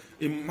somewhere.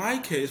 In my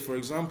case, for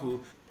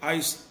example, I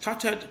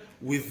started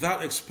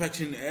without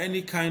expecting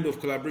any kind of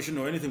collaboration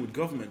or anything with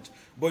government.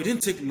 But it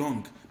didn't take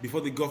long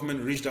before the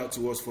government reached out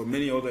to us for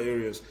many other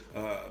areas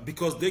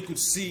because they could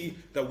see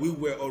that we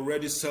were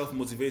already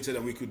self-motivated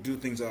and we could do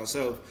things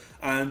ourselves.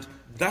 And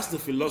that's the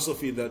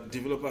philosophy that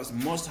developers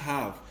must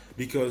have,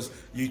 because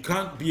you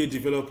can't be a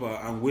developer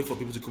and wait for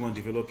people to come and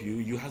develop you.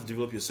 You have to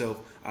develop yourself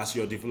as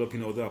you're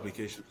developing other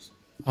applications.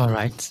 All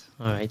right.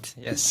 All right.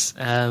 Yes.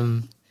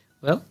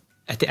 Well,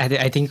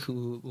 I think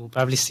we'll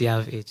probably still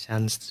have a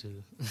chance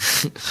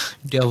to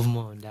delve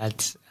more on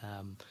that.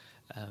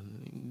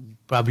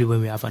 Probably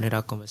when we have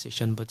another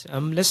conversation. But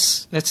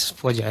let's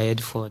forge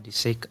ahead for the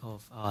sake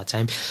of our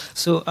time.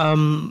 So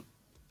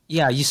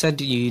yeah, you said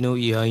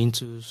you are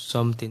into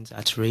some things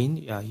at Rain.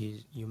 Yeah,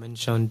 you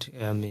mentioned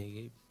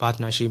a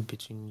partnership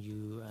between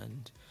you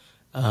and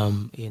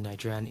a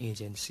Nigerian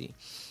agency.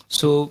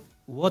 So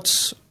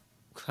what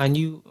can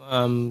you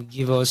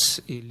give us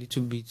a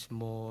little bit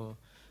more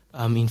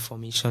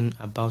information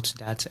about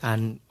that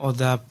and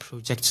other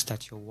projects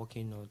that you're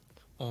working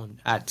on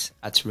at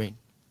Rain?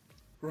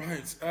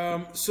 Right.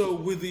 So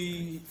with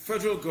the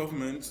federal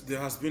government, there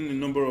has been a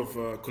number of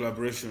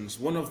collaborations.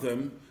 One of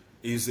them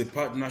is a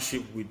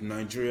partnership with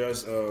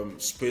Nigeria's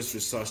Space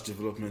Research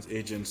Development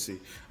Agency.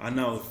 And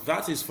now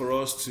that is for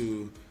us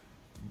to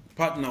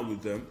partner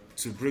with them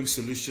to bring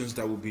solutions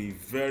that will be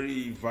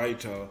very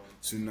vital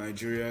to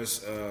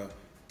Nigeria's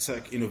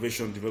tech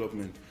innovation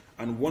development.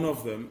 And one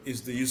of them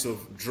is the use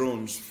of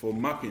drones for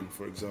mapping,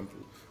 for example,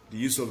 the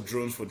use of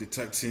drones for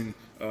detecting,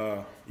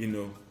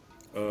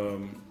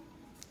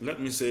 let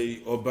me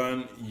say,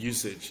 urban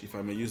usage, if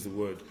I may use the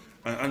word,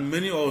 and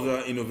many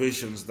other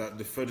innovations that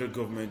the federal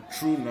government,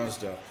 through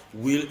NASDA,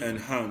 will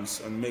enhance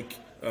and make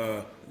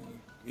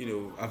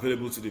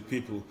available to the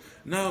people.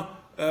 Now,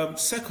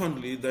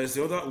 secondly, there's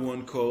the other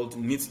one called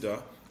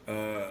NITDA,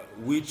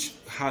 which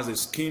has a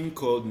scheme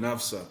called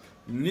NAVSA.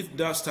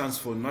 NITDA stands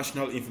for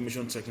National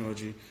Information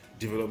Technology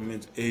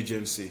Development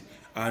Agency,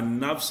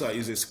 and NAVSA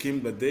is a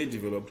scheme that they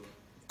developed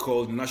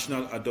called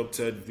National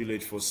Adopted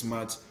Village for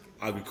Smart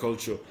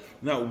Agriculture.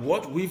 Now,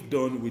 what we've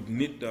done with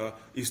NITDA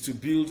is to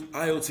build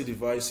IoT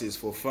devices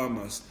for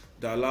farmers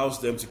that allows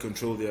them to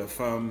control their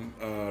farm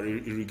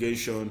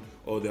irrigation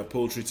or their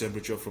poultry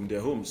temperature from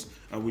their homes.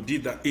 And we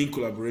did that in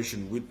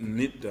collaboration with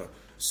NITDA.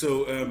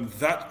 So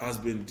that has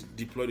been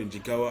deployed in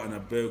Jigawa and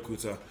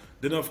Abeokuta.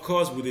 Then, of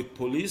course, with the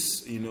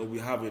police, we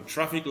have a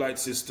traffic light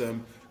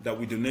system that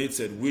we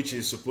donated, which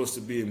is supposed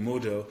to be a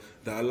model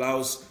that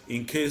allows,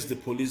 in case the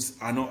police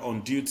are not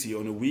on duty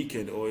on a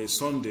weekend or a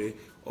Sunday,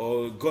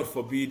 or God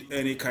forbid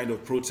any kind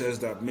of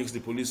protest that makes the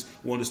police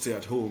want to stay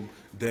at home,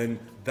 then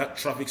that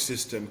traffic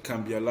system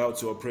can be allowed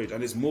to operate.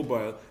 And it's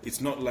mobile.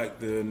 It's not like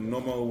the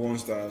normal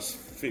ones that are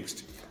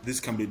fixed. This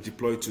can be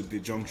deployed to the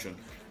junction.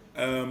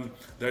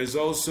 There is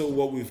also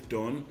what we've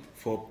done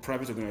for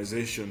private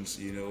organizations,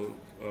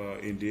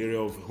 in the area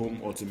of home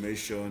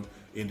automation,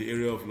 in the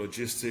area of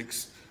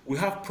logistics. We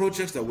have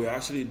projects that we're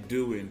actually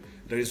doing.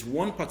 There is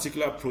one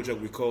particular project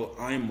we call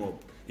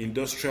IMOB,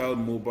 Industrial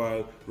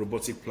Mobile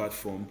Robotic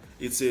Platform.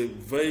 It's a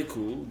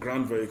vehicle,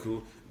 ground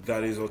vehicle,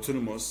 that is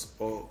autonomous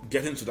or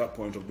getting to that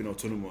point of being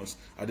autonomous.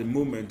 At the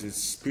moment, it's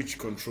speech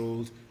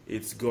controlled.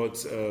 It's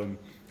got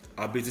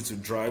ability to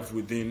drive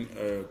within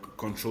a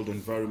controlled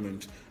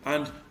environment.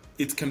 And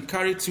it can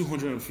carry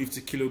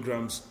 250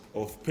 kilograms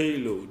of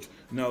payload.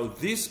 Now,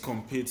 this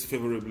competes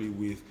favorably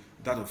with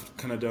that of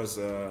Canada's,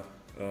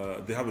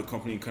 they have a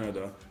company in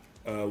Canada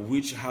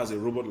which has a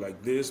robot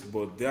like this,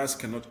 but theirs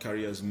cannot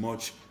carry as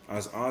much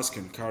as ours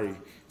can carry.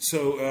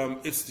 So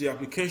it's the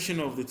application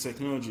of the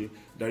technology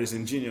that is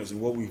ingenious in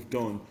what we've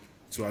done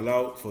to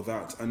allow for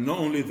that. And not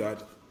only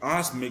that,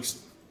 ours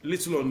makes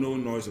little or no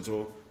noise at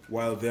all,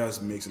 while theirs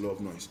makes a lot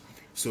of noise.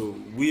 So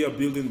we are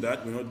building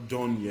that. We're not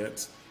done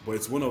yet, but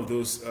it's one of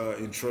those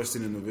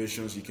interesting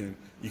innovations you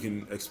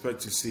can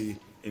expect to see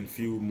in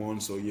few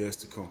months or years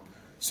to come.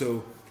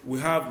 So we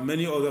have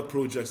many other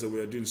projects that we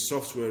are doing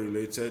software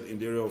related in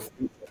the area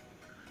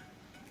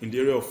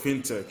of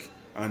fintech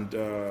and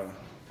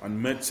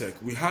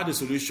medtech. We had a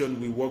solution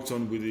we worked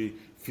on with the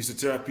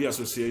Physiotherapy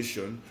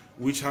Association,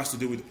 which has to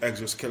do with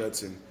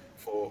exoskeleton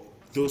for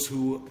those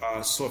who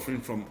are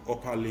suffering from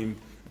upper limb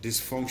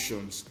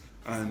dysfunctions,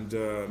 and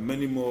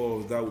many more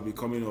of that will be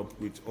coming up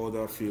with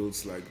other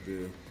fields like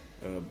the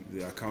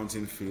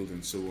accounting field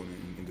and so on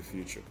in the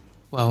future.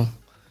 Wow,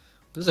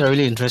 those are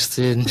really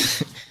interesting.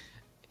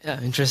 Yeah,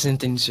 interesting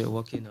things you're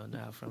working on,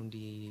 from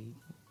the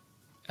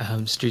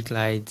street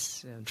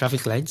lights,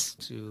 traffic lights,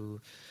 to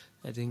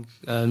I think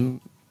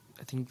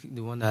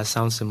the one that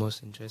sounds the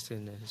most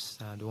interesting is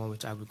the one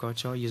with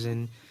agriculture,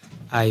 using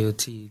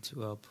IoT to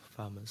help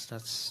farmers.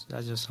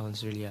 That just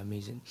sounds really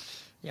amazing.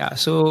 Yeah,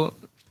 so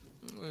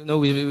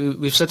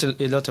we've said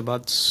a lot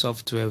about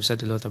software. We've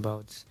said a lot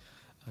about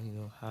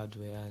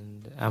hardware,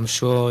 and I'm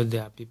sure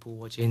there are people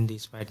watching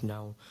this right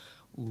now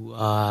who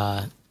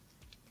are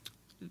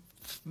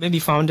maybe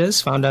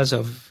founders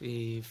of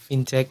a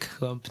fintech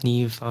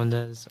company,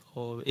 founders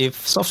or a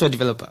software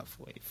developer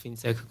for a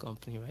fintech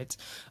company, right?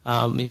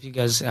 If you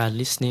guys are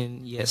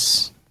listening,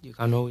 yes, you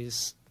can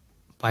always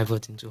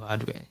pivot into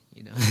hardware.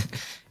 Yeah,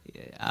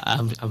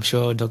 I'm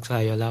sure Dr.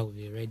 Ayola will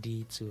be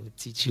ready to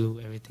teach you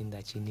everything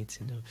that you need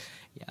to know.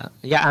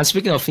 Yeah. And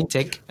speaking of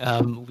fintech,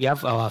 we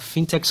have our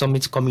fintech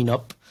summit coming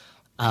up.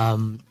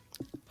 Um,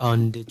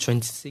 on the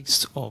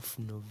 26th of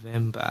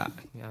November.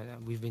 Yeah,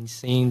 we've been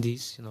saying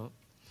this,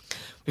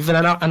 we've been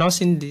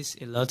announcing this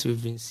a lot.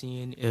 We've been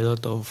seeing a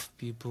lot of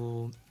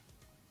people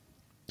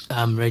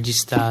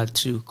register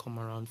to come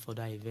around for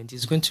that event.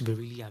 It's going to be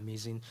really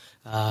amazing.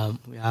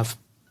 We have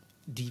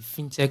the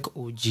fintech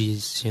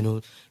OGs,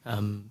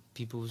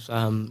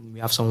 we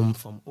have someone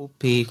from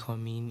OPay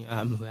coming.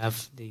 We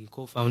have the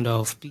co-founder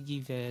of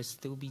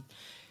Piggyverse. They'll be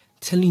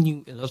telling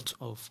you a lot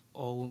of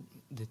all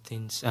the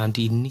things and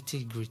the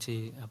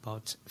nitty-gritty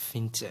about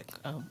fintech.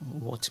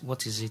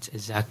 What is it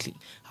exactly?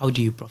 How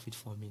do you profit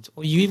from it?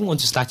 Or you even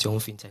want to start your own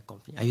fintech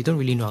company and you don't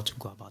really know how to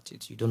go about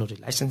it. You don't know the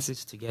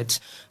licenses to get.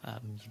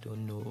 You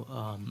don't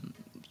know.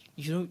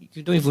 You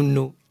don't even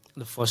know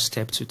the first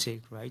step to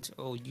take, right?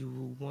 Or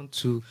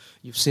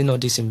you've seen all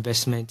these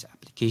investment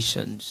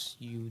applications.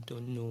 You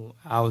don't know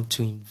how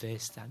to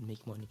invest and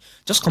make money.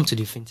 Just come to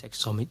the FinTech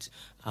Summit.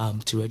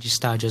 To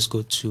register, just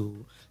go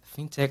to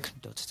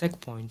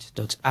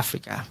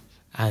fintech.techpoint.africa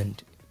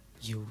and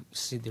you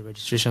see the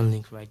registration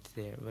link right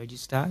there.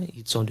 Register.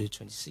 It's on the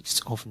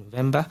 26th of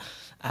November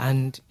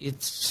and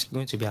it's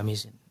going to be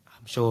amazing.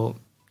 I'm sure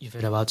you've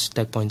heard about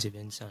TechPoint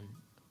events and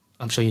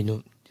I'm sure you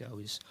know they're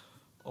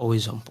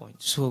always on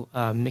point. So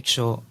make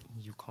sure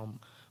you come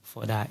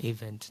for that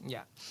event.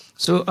 Yeah.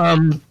 So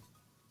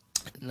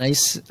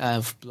nice.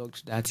 I've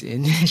plugged that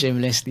in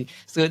shamelessly.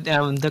 So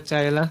Dr.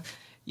 Ayala,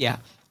 yeah,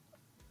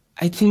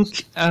 I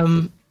think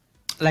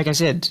like I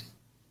said,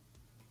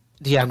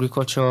 the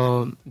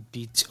agriculture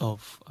bit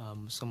of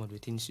some of the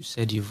things you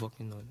said you're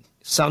working on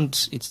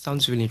sounds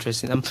really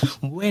interesting.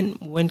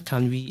 When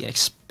can we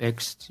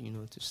expect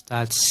to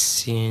start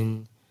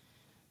seeing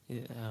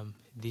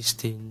these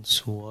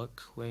things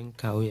work? When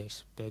can we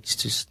expect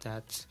to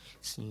start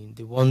seeing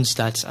the ones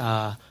that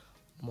are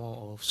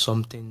more of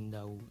something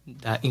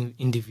that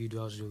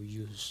individuals will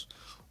use?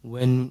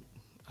 When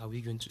are we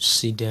going to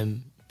see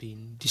them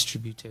being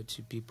distributed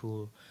to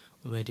people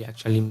where they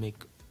actually make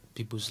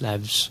people's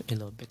lives a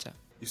lot better?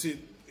 You see,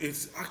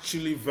 it's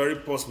actually very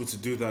possible to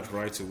do that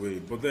right away.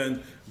 But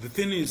then the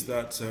thing is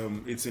that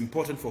it's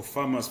important for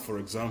farmers, for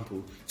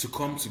example, to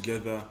come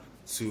together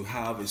to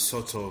have a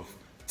sort of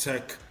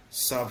tech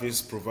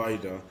service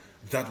provider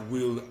that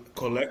will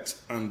collect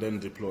and then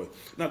deploy.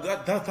 Now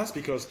that's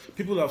because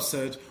people have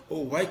said,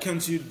 oh, why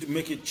can't you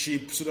make it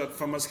cheap so that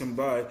farmers can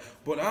buy?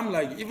 But I'm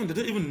like, they don't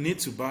even need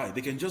to buy.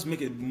 They can just make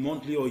a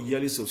monthly or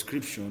yearly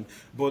subscription.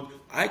 But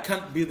I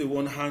can't be the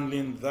one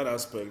handling that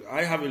aspect.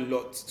 I have a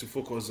lot to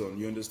focus on,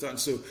 you understand?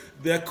 So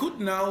there could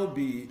now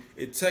be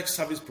a tech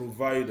service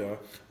provider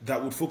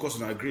that would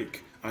focus on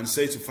agric and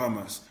say to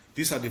farmers,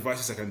 these are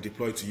devices I can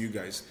deploy to you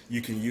guys.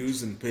 You can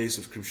use and pay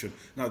subscription.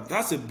 Now,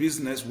 that's a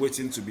business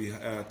waiting to be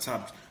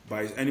tapped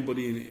by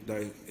anybody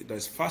that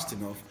is fast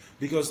enough,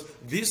 because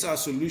these are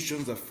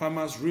solutions that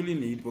farmers really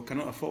need but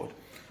cannot afford.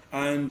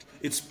 And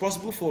it's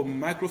possible for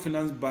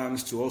microfinance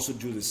banks to also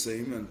do the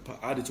same and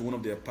add it to one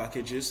of their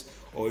packages,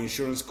 or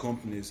insurance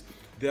companies.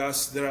 There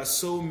are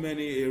so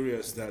many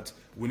areas that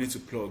we need to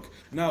plug.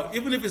 Now,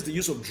 even if it's the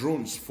use of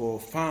drones for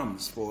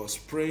farms, for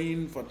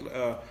spraying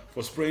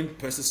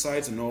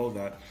pesticides and all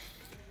that,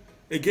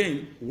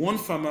 again, one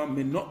farmer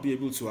may not be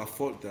able to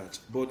afford that,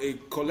 but a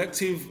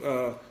collective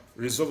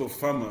resolve of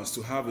farmers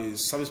to have a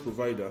service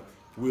provider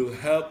will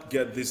help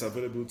get this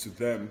available to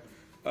them.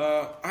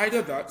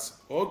 Either that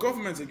or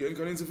government again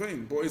can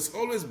intervene, but it's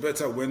always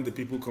better when the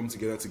people come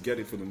together to get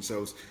it for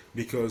themselves,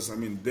 because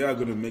they are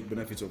going to make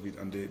benefit of it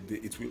and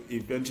it will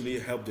eventually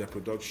help their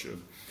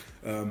production.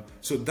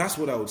 So that's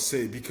what I would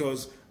say,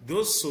 because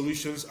those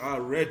solutions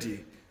are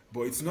ready,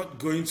 but it's not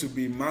going to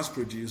be mass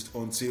produced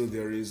until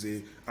there is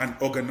an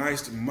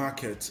organized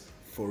market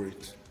for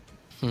it.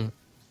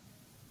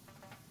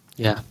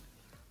 Yeah.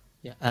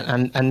 Yeah,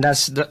 and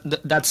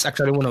that's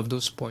actually one of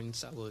those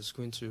points I was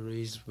going to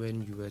raise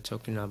when you were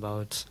talking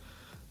about,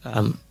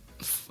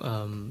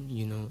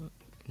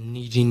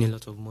 needing a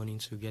lot of money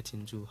to get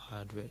into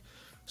hardware.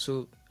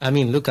 So,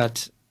 look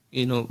at,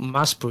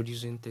 mass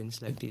producing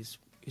things like this.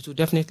 It will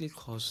definitely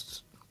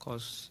cost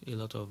a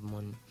lot of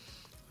money,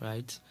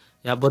 right?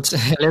 Yeah, but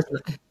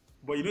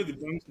But the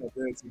banks are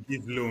there to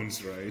give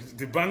loans, right?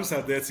 The banks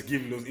are there to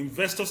give loans.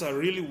 Investors are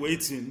really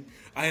waiting.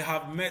 I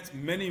have met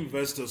many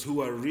investors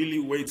who are really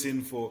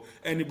waiting for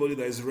anybody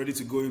that is ready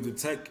to go into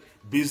tech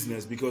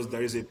business, because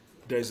there is a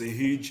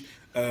huge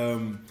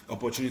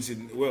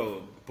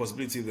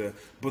possibility there.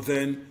 But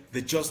then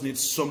they just need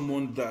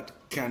someone that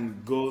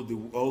can go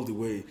all the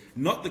way.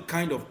 Not the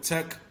kind of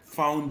tech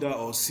founder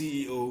or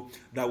CEO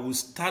that will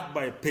start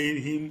by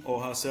paying him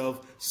or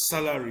herself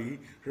salary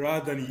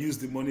rather than use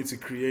the money to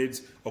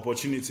create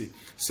opportunity.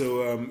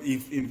 So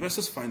if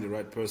investors find the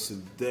right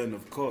person, then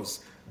of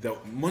course the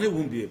money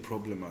won't be a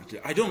problem.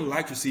 Actually, I don't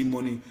like to see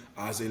money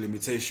as a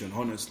limitation.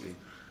 Honestly,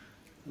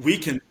 we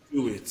can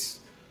do it.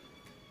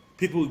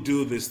 People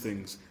do these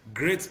things.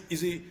 Great. You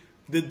see,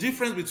 the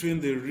difference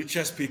between the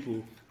richest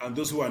people and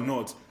those who are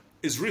not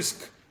is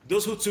risk.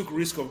 Those who took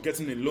risk of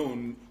getting a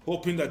loan,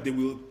 hoping that they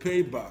will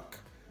pay back.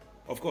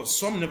 Of course,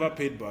 some never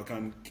paid back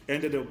and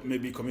ended up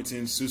maybe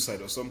committing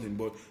suicide or something,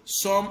 but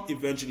some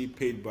eventually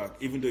paid back,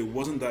 even though it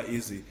wasn't that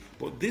easy.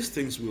 But these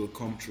things will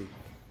come true.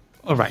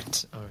 All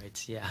right,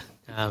 yeah.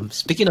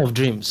 Speaking of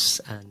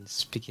dreams and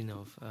speaking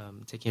of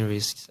taking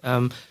risks,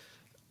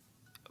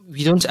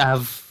 we don't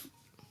have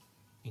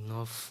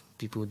enough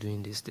people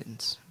doing these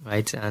things,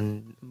 right?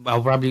 And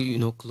I'll probably,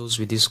 close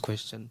with this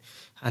question.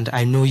 And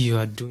I know you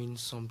are doing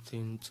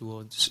something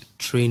towards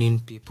training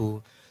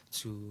people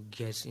to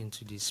get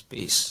into this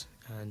space.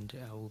 And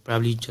I will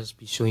probably just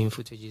be showing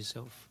footages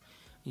of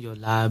your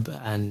lab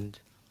and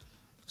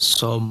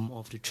some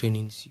of the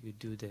trainings you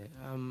do there.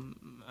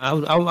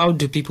 How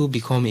do people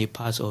become a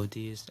part of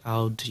this?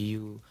 How do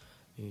you,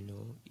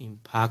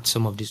 impact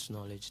some of this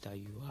knowledge that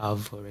you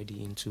have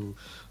already into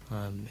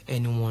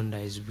anyone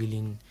that is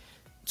willing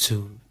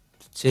to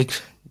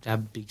take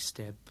that big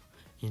step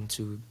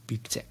into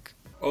big tech?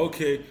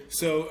 Okay,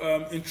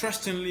 so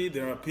interestingly,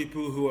 there are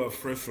people who are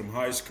fresh from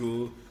high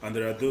school, and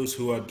there are those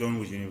who are done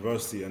with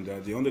university, and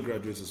the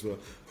undergraduates as well,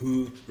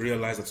 who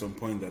realize at some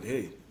point that,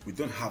 hey, we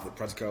don't have the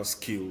practical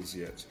skills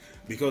yet,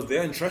 because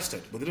they're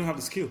interested, but they don't have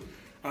the skill.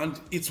 And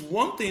it's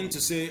one thing to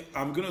say,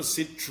 I'm going to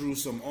sit through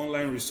some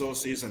online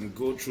resources and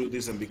go through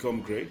this and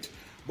become great.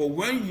 But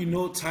when you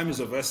know time is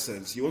of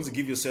essence, you want to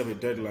give yourself a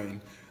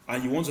deadline,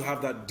 and you want to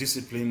have that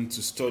discipline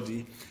to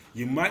study,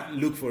 you might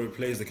look for a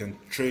place that can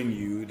train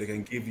you, that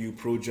can give you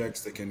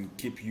projects, that can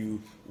keep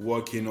you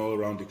working all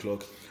around the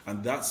clock.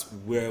 And that's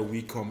where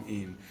we come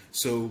in.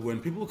 So when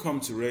people come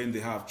to RAIN, they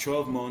have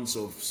 12 months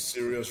of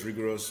serious,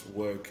 rigorous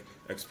work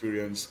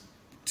experience,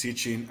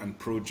 teaching and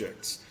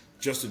projects,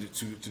 just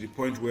to the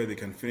point where they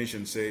can finish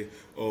and say,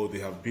 oh, they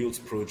have built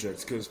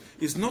projects. Because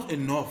it's not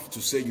enough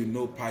to say you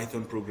know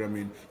Python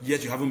programming,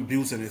 yet you haven't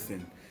built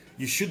anything.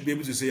 You should be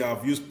able to say,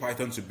 I've used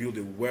Python to build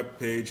a web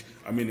page,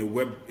 a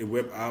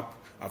web app.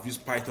 I've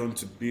used Python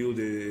to build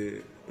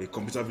a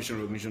computer vision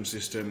recognition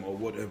system or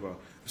whatever.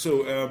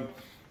 So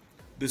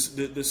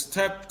the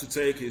step to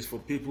take is for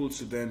people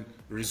to then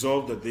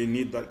resolve that they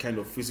need that kind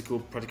of physical,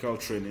 practical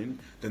training.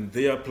 Then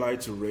they apply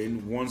to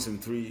RAIN once in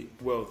three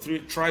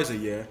tries a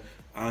year.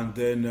 And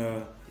then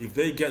if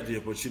they get the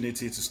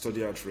opportunity to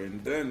study at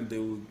RAIN, then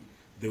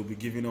they'll be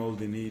given all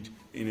they need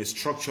in a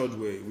structured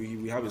way.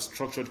 We have a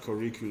structured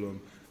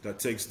curriculum that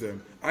takes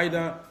them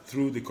either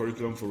through the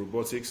curriculum for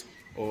robotics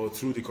or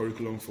through the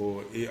curriculum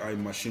for AI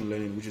machine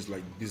learning, which is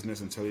like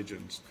business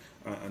intelligence.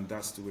 And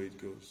that's the way it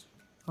goes.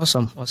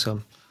 Awesome.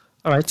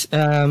 All right.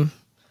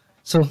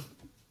 So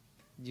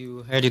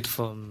you heard it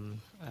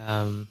from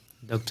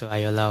Dr.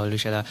 Ayola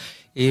Olushola.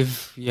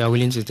 If you are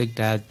willing to take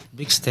that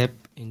big step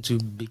into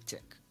big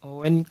tech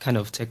or any kind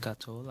of tech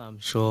at all,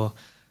 I'm sure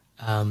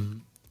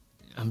the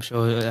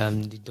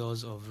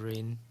doors of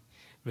RAIN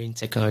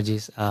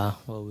Technologies are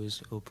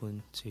always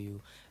open to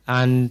you.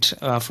 And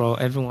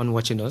for everyone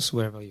watching us,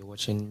 wherever you're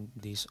watching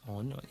this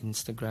on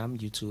Instagram,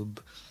 YouTube,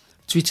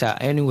 Twitter,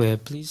 anywhere,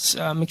 please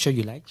make sure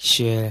you like,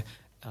 share.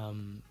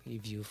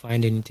 If you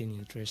find anything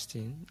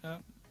interesting,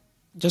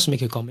 just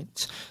make a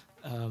comment.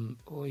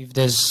 Or if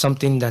there's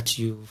something that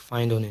you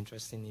find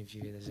uninteresting, if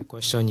there's a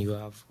question you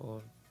have,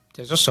 or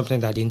there's just something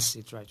that didn't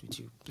sit right with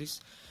you,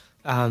 please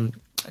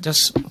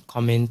just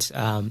comment,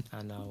 and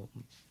I'll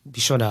be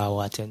sure that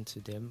I'll attend to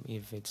them.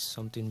 If it's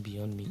something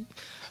beyond me,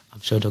 I'm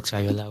sure Dr.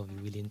 Ayola will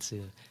be willing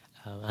to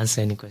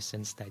answer any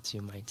questions that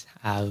you might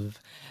have.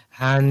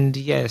 And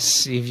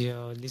yes, if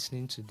you're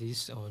listening to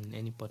this on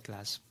any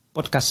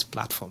podcast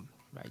platform,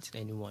 right,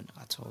 anyone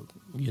at all,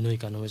 you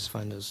can always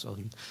find us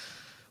on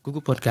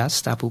Google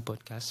Podcast, Apple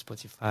Podcast,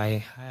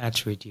 Spotify,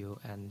 iHeartRadio,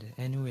 and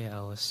anywhere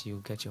else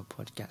you get your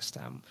podcast.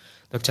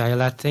 Dr.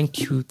 Ayola, thank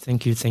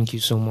you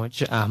so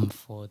much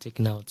for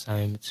taking out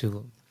time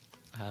to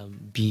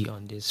be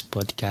on this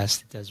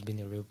podcast. It has been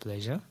a real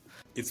pleasure.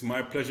 It's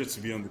my pleasure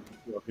to be on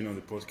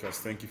the podcast.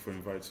 Thank you for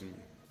inviting me.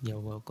 You're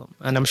welcome.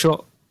 And I'm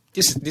sure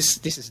this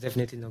is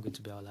definitely not going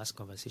to be our last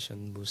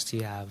conversation. We'll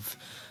still have,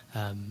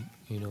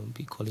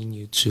 be calling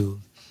you to,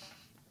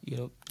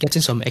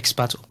 getting some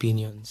expert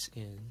opinions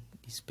in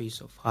the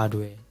space of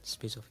hardware,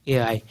 space of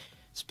AI,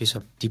 space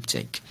of deep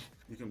tech.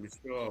 You can be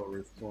sure I'll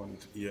respond.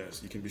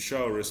 Yes, you can be sure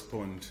I'll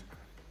respond.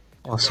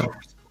 Awesome.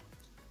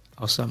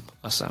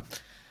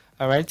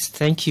 All right.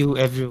 Thank you,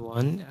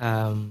 everyone.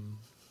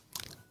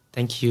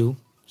 Thank you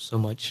so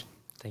much.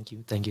 Thank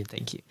you.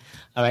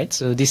 All right.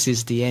 So this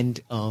is the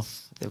end of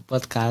the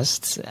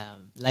podcast.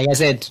 Like I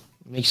said,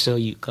 make sure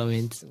you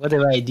comment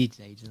whatever I did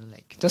that you don't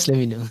like. Just let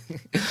me know.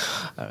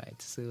 All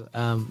right. So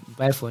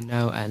bye for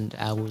now, and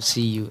I will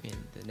see you in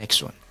the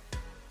next one.